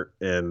expert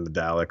in the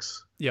Daleks,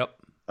 yep.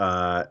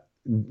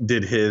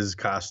 Did his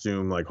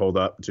costume like hold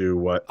up to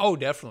what? Oh,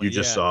 definitely. You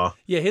just saw.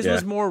 Yeah, his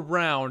was more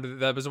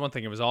round. That was the one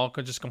thing. It was all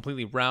just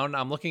completely round.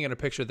 I'm looking at a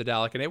picture of the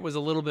Dalek, and it was a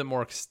little bit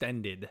more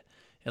extended.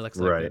 It looks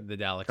like the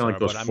Daleks kind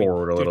of like goes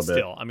forward a little bit.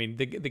 Still, I mean,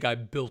 the guy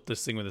built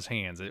this thing with his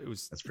hands.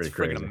 That's pretty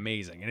crazy. Freaking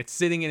amazing, and it's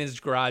sitting in his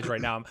garage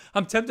right now.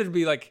 I'm tempted to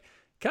be like,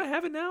 can I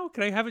have it now?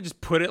 Can I have it? Just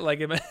put it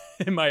like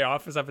in my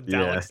office. I have a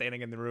Dalek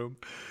standing in the room.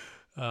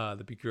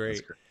 That'd be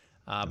great.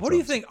 What do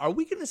you think? Are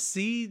we going to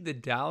see the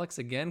Daleks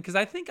again? Because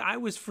I think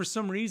for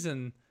some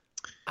reason,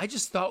 I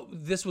just thought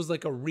this was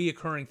like a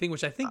reoccurring thing,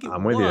 which I think it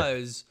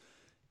was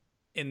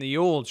in the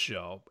old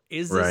show.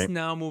 Is this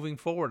now moving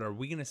forward? Are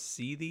we going to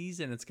see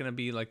these and it's going to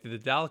be like, did the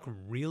Dalek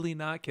really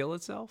not kill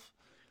itself?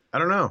 I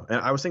don't know.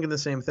 And I was thinking the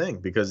same thing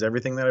because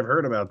everything that I've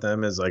heard about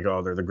them is like,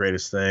 oh, they're the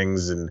greatest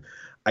things. And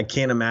I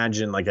can't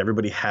imagine like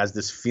everybody has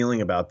this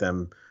feeling about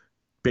them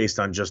based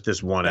on just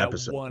this one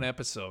episode. One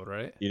episode,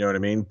 right? You know what I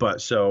mean? But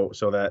so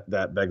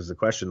that begs the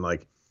question,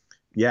 like,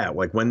 yeah,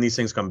 like when these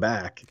things come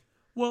back,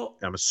 well,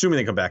 I'm assuming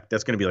they come back,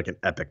 that's going to be like an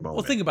epic moment.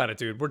 Well, think about it,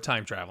 dude. We're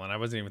time traveling. I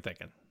wasn't even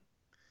thinking.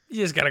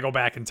 You just got to go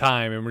back in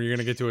time, and you're going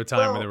to get to a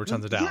time where there were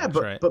tons of Daleks,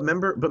 right? But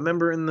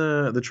remember in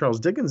the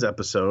Charles Dickens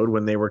episode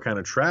when they were kind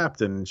of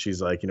trapped, and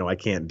she's like, I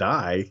can't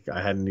die.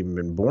 I hadn't even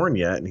been born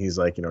yet, and he's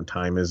like,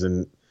 time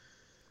isn't.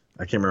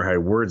 I can't remember how he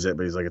words it,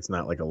 but he's like, it's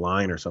not like a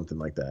line or something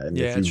like that. And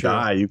if you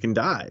die, you can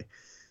die.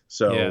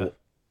 So,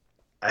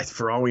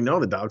 for all we know,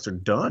 the Daleks are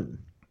done.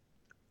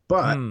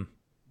 But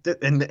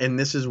and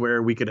this is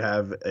where we could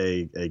have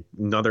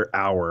another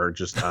hour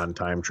just on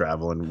time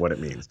travel and what it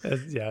means.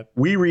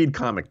 We read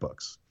comic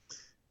books.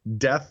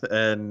 Death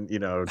and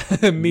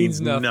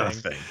means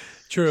nothing.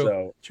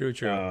 True.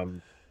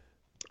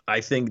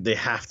 I think they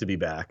have to be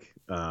back,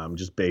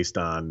 just based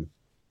on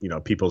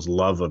people's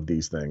love of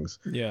these things.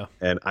 Yeah.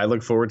 And I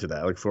look forward to that.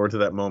 I look forward to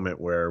that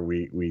moment where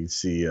we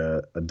see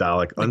a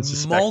Dalek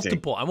unsuspecting.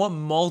 I want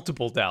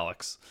multiple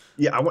Daleks.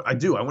 Yeah, I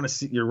do. I want to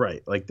see. You're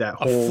right. Like that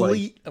whole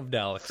fleet of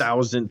Daleks.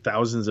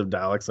 Thousands of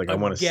Daleks. Like I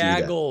want to see that.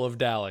 A gaggle of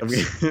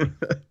Daleks.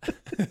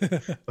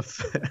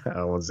 I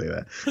don't want to say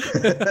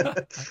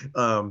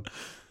that.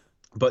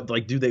 But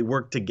like, do they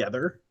work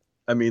together?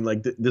 I mean,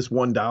 like this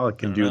one Dalek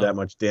can do that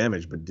much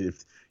damage, but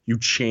if you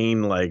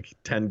chain like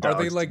 10 Daleks,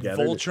 are they like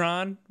together,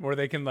 Voltron, where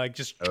they can like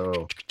just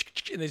and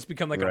they just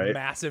become like a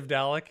massive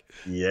Dalek?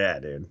 Yeah,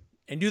 dude.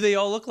 And do they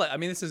all look like? I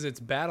mean, this is its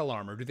battle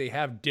armor. Do they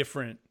have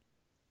different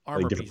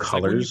armor, like different pieces?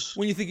 colors?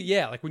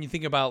 Like when you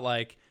think about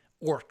like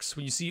orcs,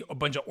 when you see a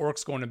bunch of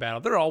orcs going to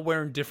battle, they're all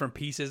wearing different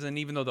pieces. And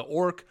even though the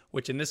orc,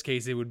 which in this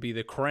case it would be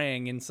the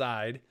Krang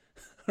inside,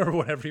 or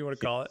whatever you want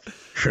to call it,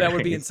 that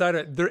would be inside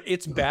it.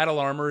 Its battle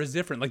armor is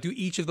different. Like, do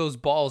each of those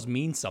balls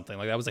mean something?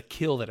 Like, that was a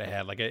kill that it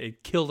had. Like,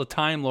 it killed a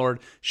Time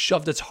Lord,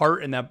 shoved its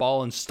heart in that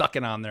ball, and stuck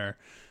it on there.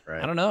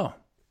 Right. I don't know.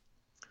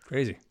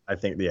 Crazy. I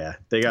think, they got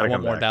to come back. I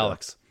want more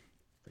Daleks.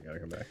 They got to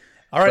come back.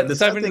 All right. But the let's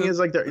dive sad into thing is,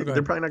 like, go they're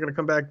ahead. probably not going to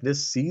come back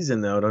this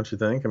season, though, don't you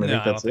think? I mean, No, I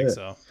I think don't that's think it.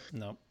 so.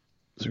 No.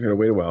 So we're gonna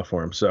wait a while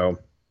for him. So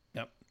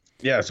Yep.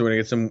 yeah, so we're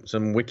gonna get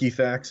some wiki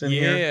facts in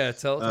here. Yeah.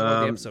 Tell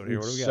about the episode here.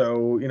 What do we got?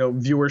 So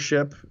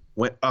viewership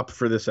went up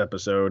for this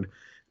episode,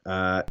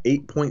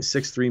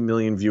 8.63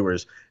 million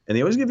viewers, and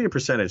they always give you a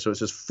percentage. So it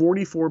says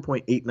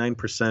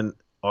 44.89%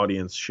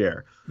 audience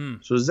share.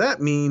 So does that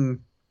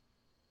mean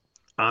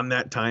on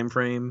that time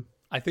frame?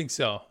 I think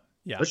so.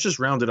 Yeah. Let's just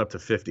round it up to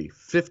 50.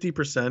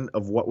 50%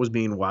 of what was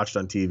being watched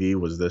on TV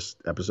was this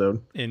episode.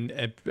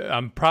 And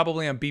I'm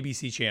probably on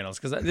BBC channels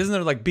because isn't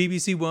there like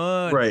BBC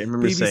One, Right, I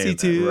remember saying BBC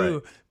Two, that.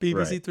 Right.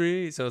 BBC Right.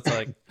 Three? So it's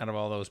like out of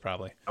all those,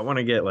 probably. I want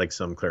to get like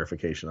some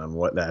clarification on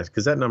what that is,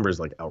 because that number is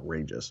like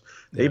outrageous.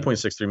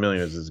 8.63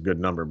 million is a good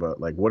number, but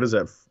like, what does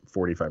that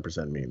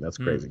 45% mean? That's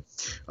crazy.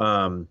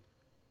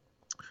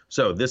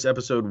 So this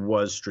episode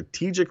was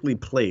strategically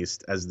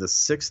placed as the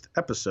 6th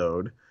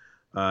episode,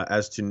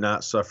 as to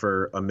not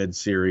suffer a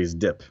mid-series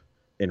dip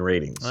in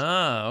ratings.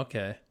 Ah,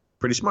 okay.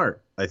 Pretty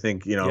smart. I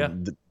think,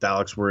 the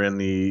Daleks were in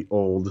the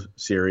old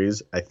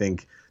series. I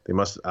think they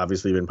must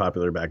obviously been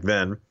popular back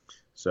then.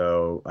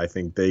 So I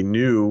think they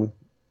knew,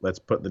 let's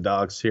put the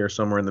Daleks here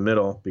somewhere in the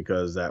middle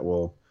because that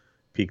will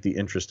pique the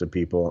interest of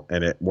people,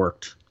 and it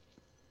worked.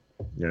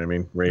 You know what I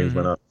mean? Ratings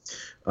went up.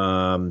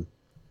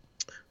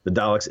 The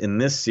Daleks in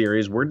this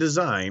series were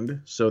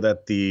designed so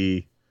that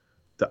the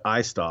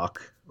eye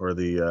stalk, or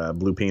the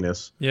blue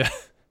penis. Yeah.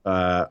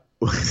 The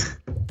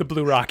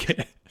blue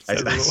rocket.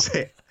 I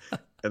say,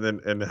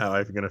 and how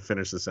I'm going to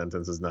finish the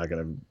sentence is not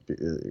going to be,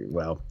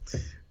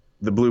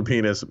 the blue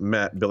penis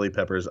met Billy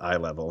Pepper's eye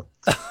level.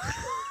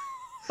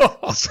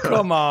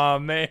 Come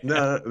on, man.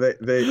 No,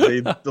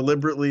 they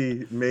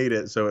deliberately made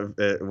it so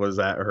it was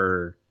at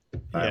her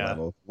eye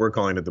level. We're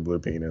calling it the blue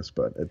penis,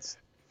 but it's...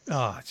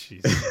 Oh,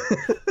 jeez.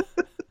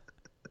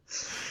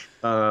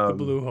 The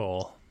blue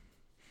hole.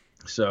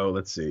 So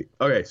let's see.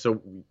 Okay,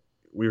 so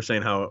we were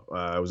saying how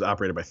it was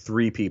operated by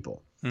 3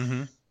 people.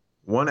 Mm-hmm.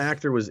 One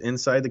actor was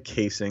inside the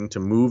casing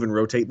to move and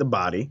rotate the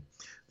body.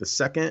 The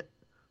second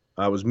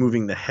was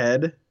moving the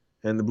head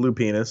and the blue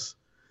penis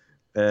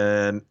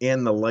and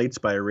the lights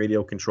by a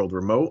radio-controlled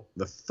remote.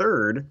 The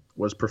third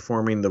was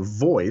performing the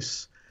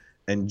voice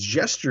and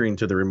gesturing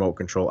to the remote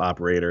control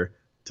operator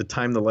to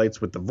time the lights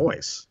with the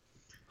voice.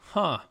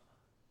 Huh.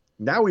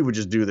 Now we would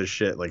just do this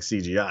shit like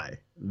CGI.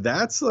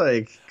 That's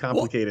like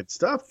complicated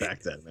stuff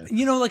back then, man.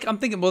 Like I'm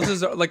thinking, this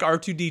is like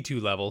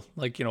R2D2 level,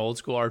 like, old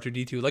school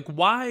R2D2. Like,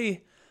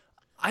 why?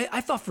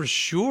 I thought for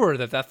sure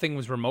that thing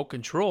was remote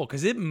control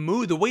because it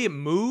moved the way it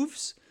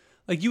moves.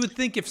 Like, you would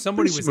think if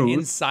somebody was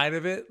inside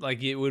of it,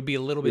 like, it would be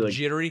a little bit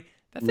jittery.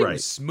 That thing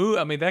was smooth.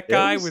 I mean, that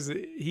guy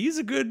he's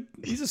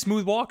a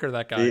smooth walker,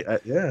 that guy.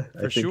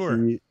 For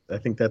sure. I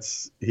think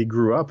he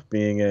grew up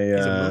being he's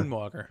a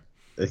moonwalker.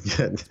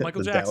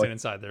 Michael Jackson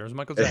inside there. It was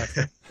Michael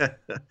Jackson.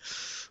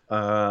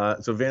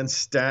 So Van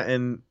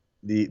Staten,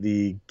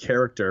 the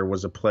character,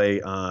 was a play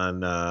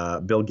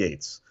on Bill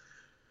Gates,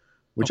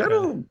 which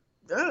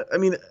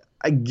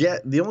I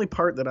get. The only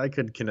part that I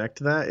could connect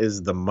to that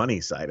is the money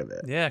side of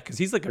it. Yeah, because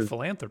he's like a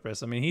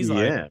philanthropist. I mean, he's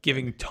like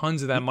giving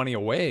tons of that money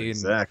away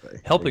and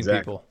helping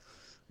people.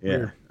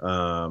 Yeah,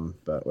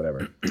 but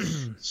whatever.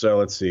 So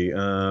let's see.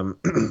 All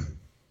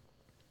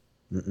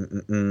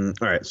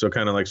right, so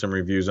kind of like some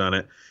reviews on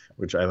it,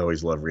 which I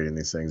always love reading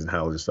these things and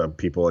how just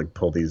people like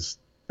pull these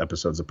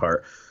episodes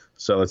apart.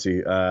 So let's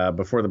see.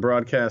 Before the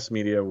broadcast,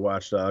 media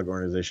watchdog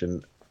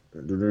organization,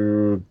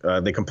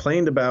 they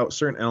complained about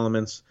certain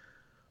elements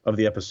of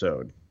the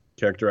episode,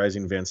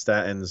 characterizing Van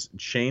Staten's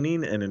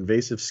chaining and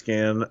invasive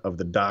scan of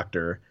the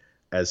Doctor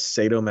as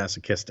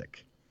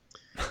sadomasochistic,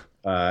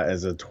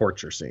 as a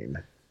torture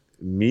scene.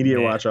 Media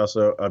Watch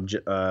also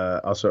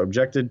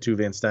objected to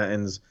Van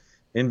Staten's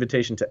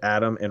invitation to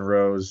Adam and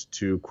Rose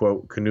to,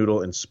 quote,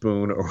 canoodle and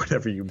spoon, or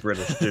whatever you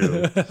British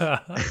do.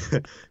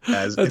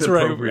 That's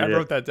right. I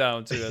wrote that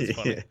down too. That's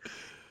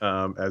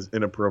funny. As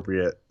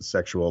inappropriate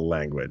sexual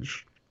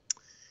language.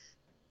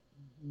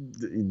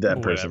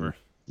 That person. Whatever.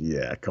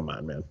 Yeah, come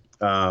on, man.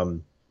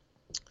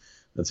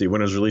 Let's see.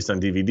 When it was released on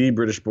DVD,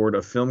 British Board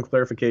of Film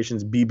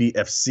Clarifications,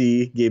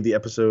 BBFC, gave the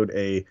episode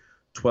a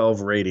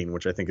 12 rating,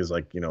 which I think is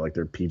like, like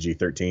their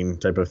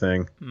PG-13 type of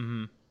thing.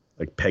 Mm-hmm.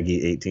 Like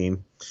Peggy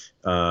 18.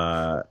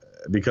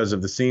 Because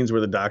of the scenes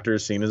where the Doctor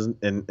is seen as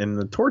in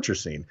the torture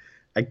scene.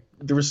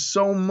 There was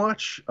so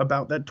much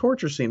about that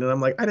torture scene, and I'm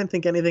like, I didn't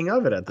think anything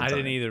of it at the time. I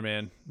didn't either,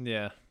 man.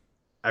 Yeah.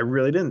 I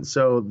really didn't.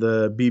 So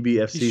the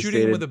BBFC He's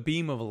shooting with a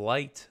beam of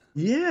light.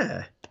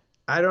 Yeah.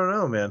 I don't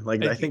know, man.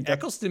 Like, I think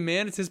Eccleston,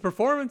 man, it's his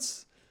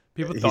performance.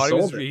 People thought he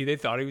was. They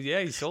thought he was. Yeah,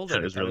 he sold it.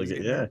 It was really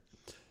good.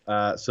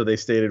 Yeah. So they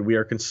stated, we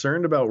are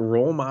concerned about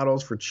role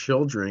models for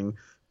children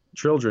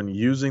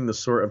using the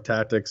sort of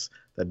tactics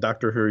that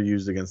Doctor Who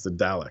used against the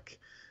Dalek.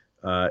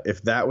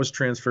 If that was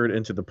transferred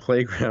into the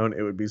playground,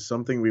 it would be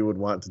something we would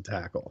want to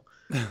tackle.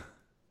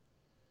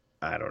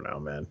 I don't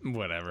know, man.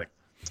 Whatever.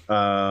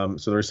 So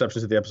the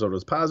reception to the episode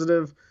was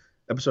positive.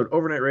 Episode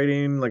overnight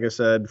rating, like I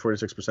said,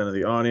 46% of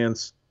the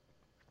audience.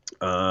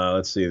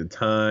 Let's see the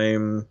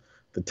time.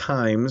 The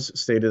Times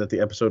stated that the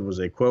episode was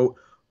a, quote,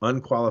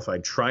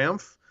 unqualified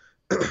triumph.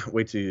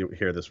 Wait till you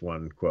hear this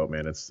one quote,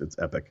 man. It's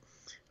epic.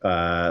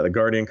 The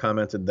Guardian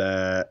commented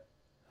that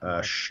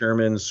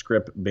Sherman's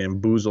script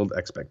bamboozled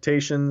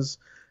expectations.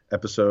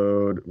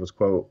 Episode was,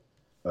 quote,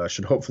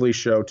 should hopefully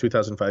show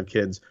 2005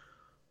 kids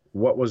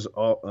what was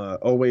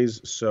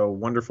always so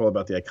wonderful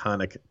about the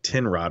iconic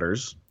Tin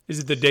Rotters. Is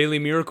it the Daily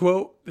Mirror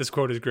quote? This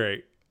quote is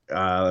great.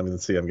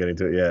 Let's see. I'm getting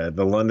to it. Yeah.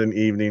 The London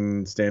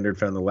Evening Standard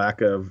found the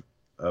lack of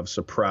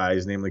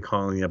surprise, namely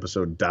calling the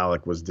episode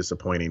Dalek, was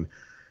disappointing.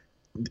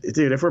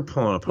 Dude, if we're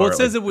pulling apart... Well, it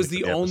says it was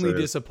the only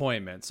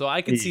disappointment. So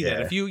I can see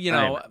that. If you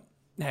know,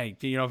 hey,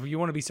 if you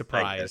want to be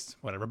surprised,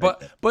 whatever.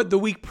 But the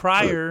week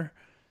prior...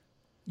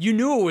 You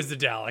knew it was the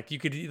Dalek. You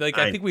could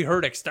I think we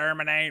heard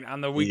exterminate on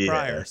the week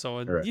prior,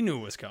 so you knew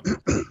it was coming.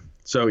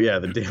 So yeah,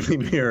 the Daily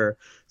Mirror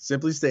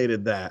simply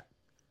stated that,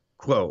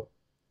 quote,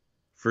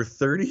 for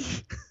 30.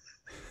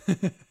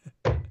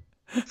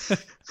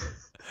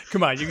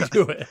 Come on, you can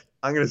do it.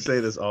 I'm gonna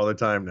say this all the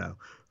time now.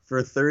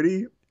 For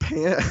 30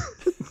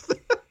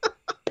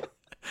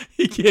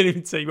 You can't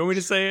even say. You want me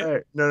to say it?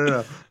 Right.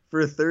 No.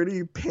 For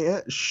 30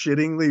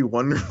 pant-shittingly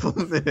wonderful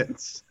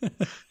minutes.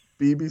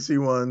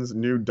 BBC One's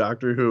new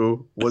Doctor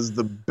Who was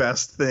the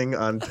best thing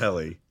on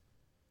telly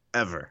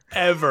ever.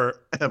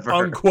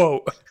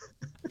 Unquote.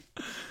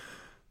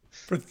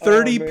 For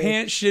 30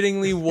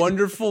 pant-shittingly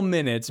wonderful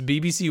minutes,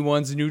 BBC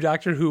One's new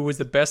Doctor Who was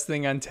the best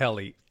thing on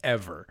telly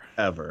ever.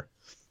 I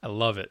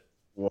love it.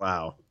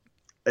 Wow.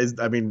 Does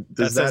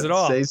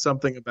that say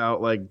something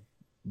about like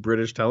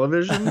British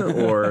television,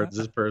 or is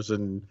this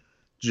person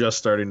just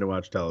starting to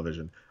watch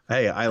television?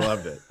 Hey, I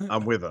loved it.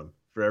 I'm with them.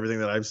 For everything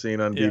that I've seen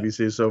on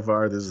BBC so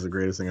far, this is the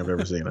greatest thing I've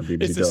ever seen on BBC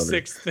television. It's the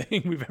sixth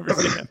thing we've ever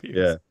seen on BBC.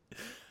 Yeah.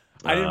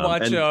 I didn't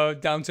watch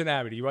Downton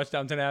Abbey. Do you watch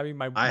Downton Abbey?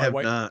 I have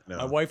not. No.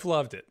 My wife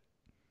loved it.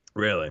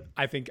 Really?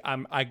 I think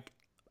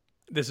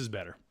this is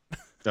better.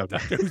 Okay.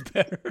 Doctor Who's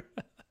better.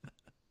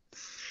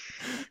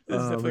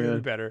 This is definitely going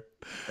to be better.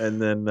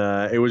 And then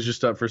it was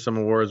just up for some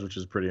awards, which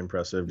is pretty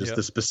impressive. Just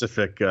the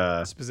specific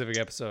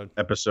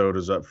episode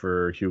was up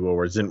for Hugo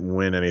Awards. Didn't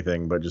win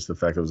anything, but just the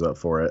fact it was up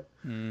for it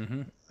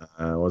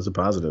was a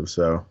positive.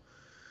 So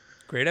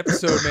great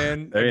episode,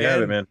 man. There you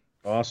have it, man.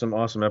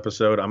 Awesome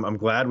episode. I'm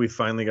glad we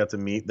finally got to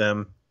meet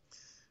them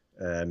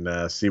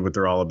and see what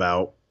they're all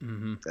about.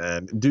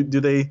 And do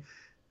they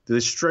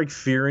strike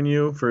fear in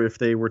you for if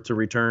they were to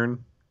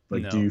return?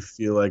 Like, do you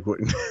feel like what?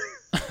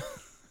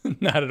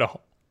 Not at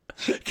all.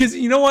 Because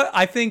you know what?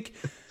 I think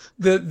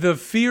the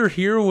fear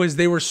here was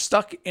they were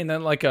stuck in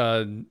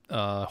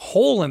a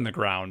hole in the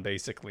ground,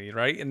 basically,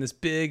 right? In this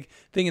big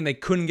thing, and they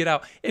couldn't get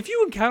out. If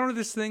you encounter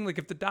this thing, like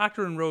if the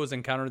Doctor and Rose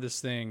encounter this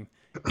thing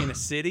in a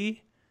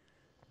city,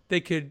 they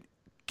could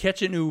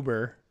catch an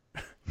Uber,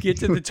 get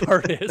to the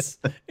TARDIS,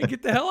 and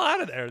get the hell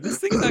out of there. This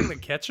thing's not going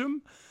to catch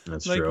them.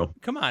 That's true.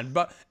 Come on.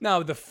 But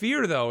now the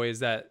fear, though, is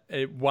that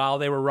while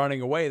they were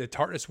running away, the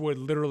TARDIS would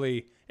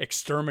literally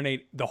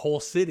exterminate the whole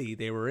city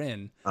they were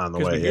in. On the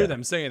way, because we hear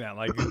them saying that,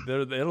 like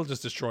it'll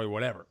just destroy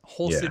whatever.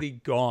 Whole city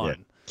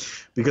gone. Yeah.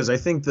 Because I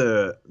think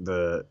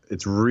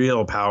its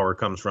real power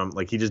comes from,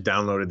 like, he just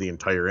downloaded the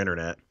entire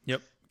internet.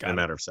 Yep. In a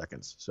matter of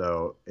seconds.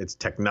 So its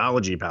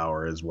technology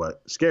power is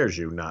what scares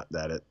you, not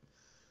that it,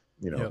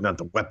 not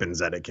the weapons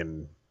that it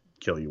can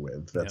kill you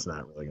with. That's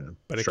not really gonna.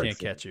 But it can't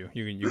catch you.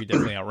 You can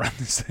definitely outrun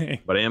this thing.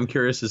 But I am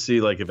curious to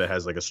see, like, if it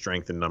has like a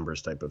strength in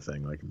numbers type of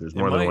thing. Like if there's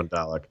more than one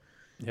Dalek.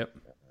 Yep.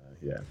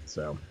 Yeah.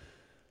 So.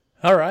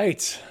 All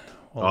right.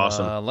 Well,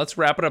 awesome. Let's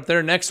wrap it up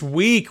there. Next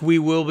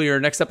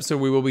episode,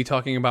 we will be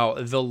talking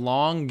about The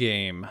Long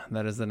Game.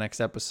 That is the next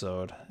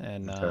episode.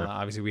 And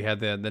obviously we had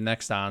the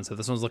next on. So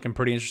this one's looking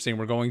pretty interesting.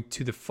 We're going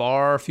to the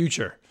far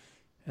future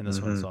in this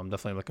one. So I'm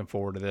definitely looking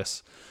forward to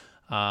this.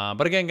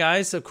 But again,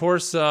 guys, of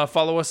course,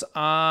 follow us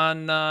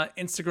on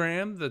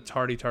Instagram, the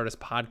Tardy TARDIS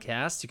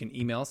Podcast. You can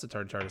email us at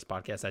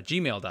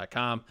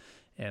tardytardispodcast@gmail.com.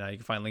 And you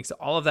can find links to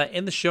all of that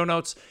in the show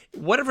notes.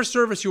 Whatever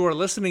service you are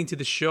listening to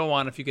the show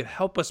on, if you could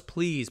help us,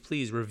 please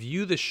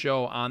review the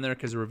show on there,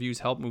 because the reviews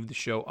help move the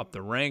show up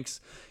the ranks.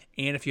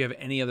 And if you have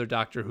any other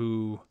Doctor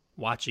Who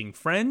watching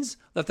friends,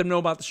 let them know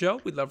about the show.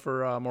 We'd love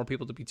for more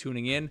people to be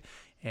tuning in.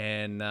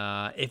 And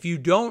if you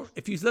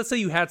let's say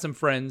you had some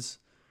friends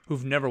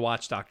who've never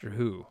watched Doctor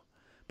Who,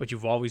 but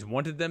you've always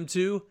wanted them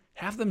to,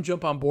 have them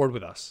jump on board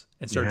with us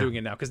and start doing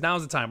it now, because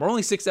now's the time. We're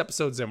only 6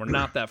 episodes in. We're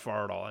not that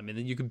far at all. I mean,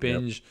 you can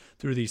binge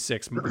through these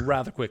 6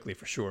 rather quickly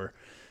for sure,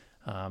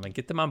 and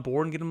get them on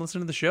board and get them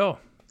listening to the show.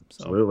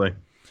 So, absolutely.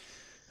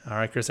 All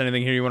right, Chris,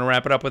 anything here you want to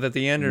wrap it up with at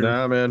the end? Or?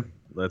 Nah, man.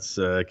 Let's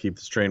keep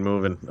this train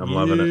moving. I'm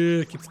loving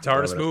it. Keep the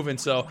TARDIS moving.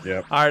 So,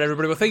 all right,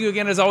 everybody. Well, thank you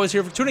again, as always,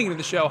 here for tuning into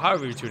the show.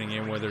 However you're tuning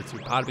in, whether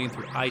through Podbean,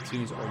 through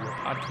iTunes, or your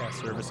podcast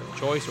service of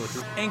choice, or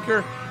through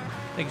Anchor.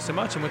 Thank you so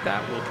much. And with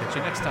that, we'll catch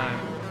you next time.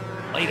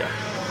 Later.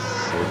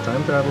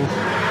 Time travel.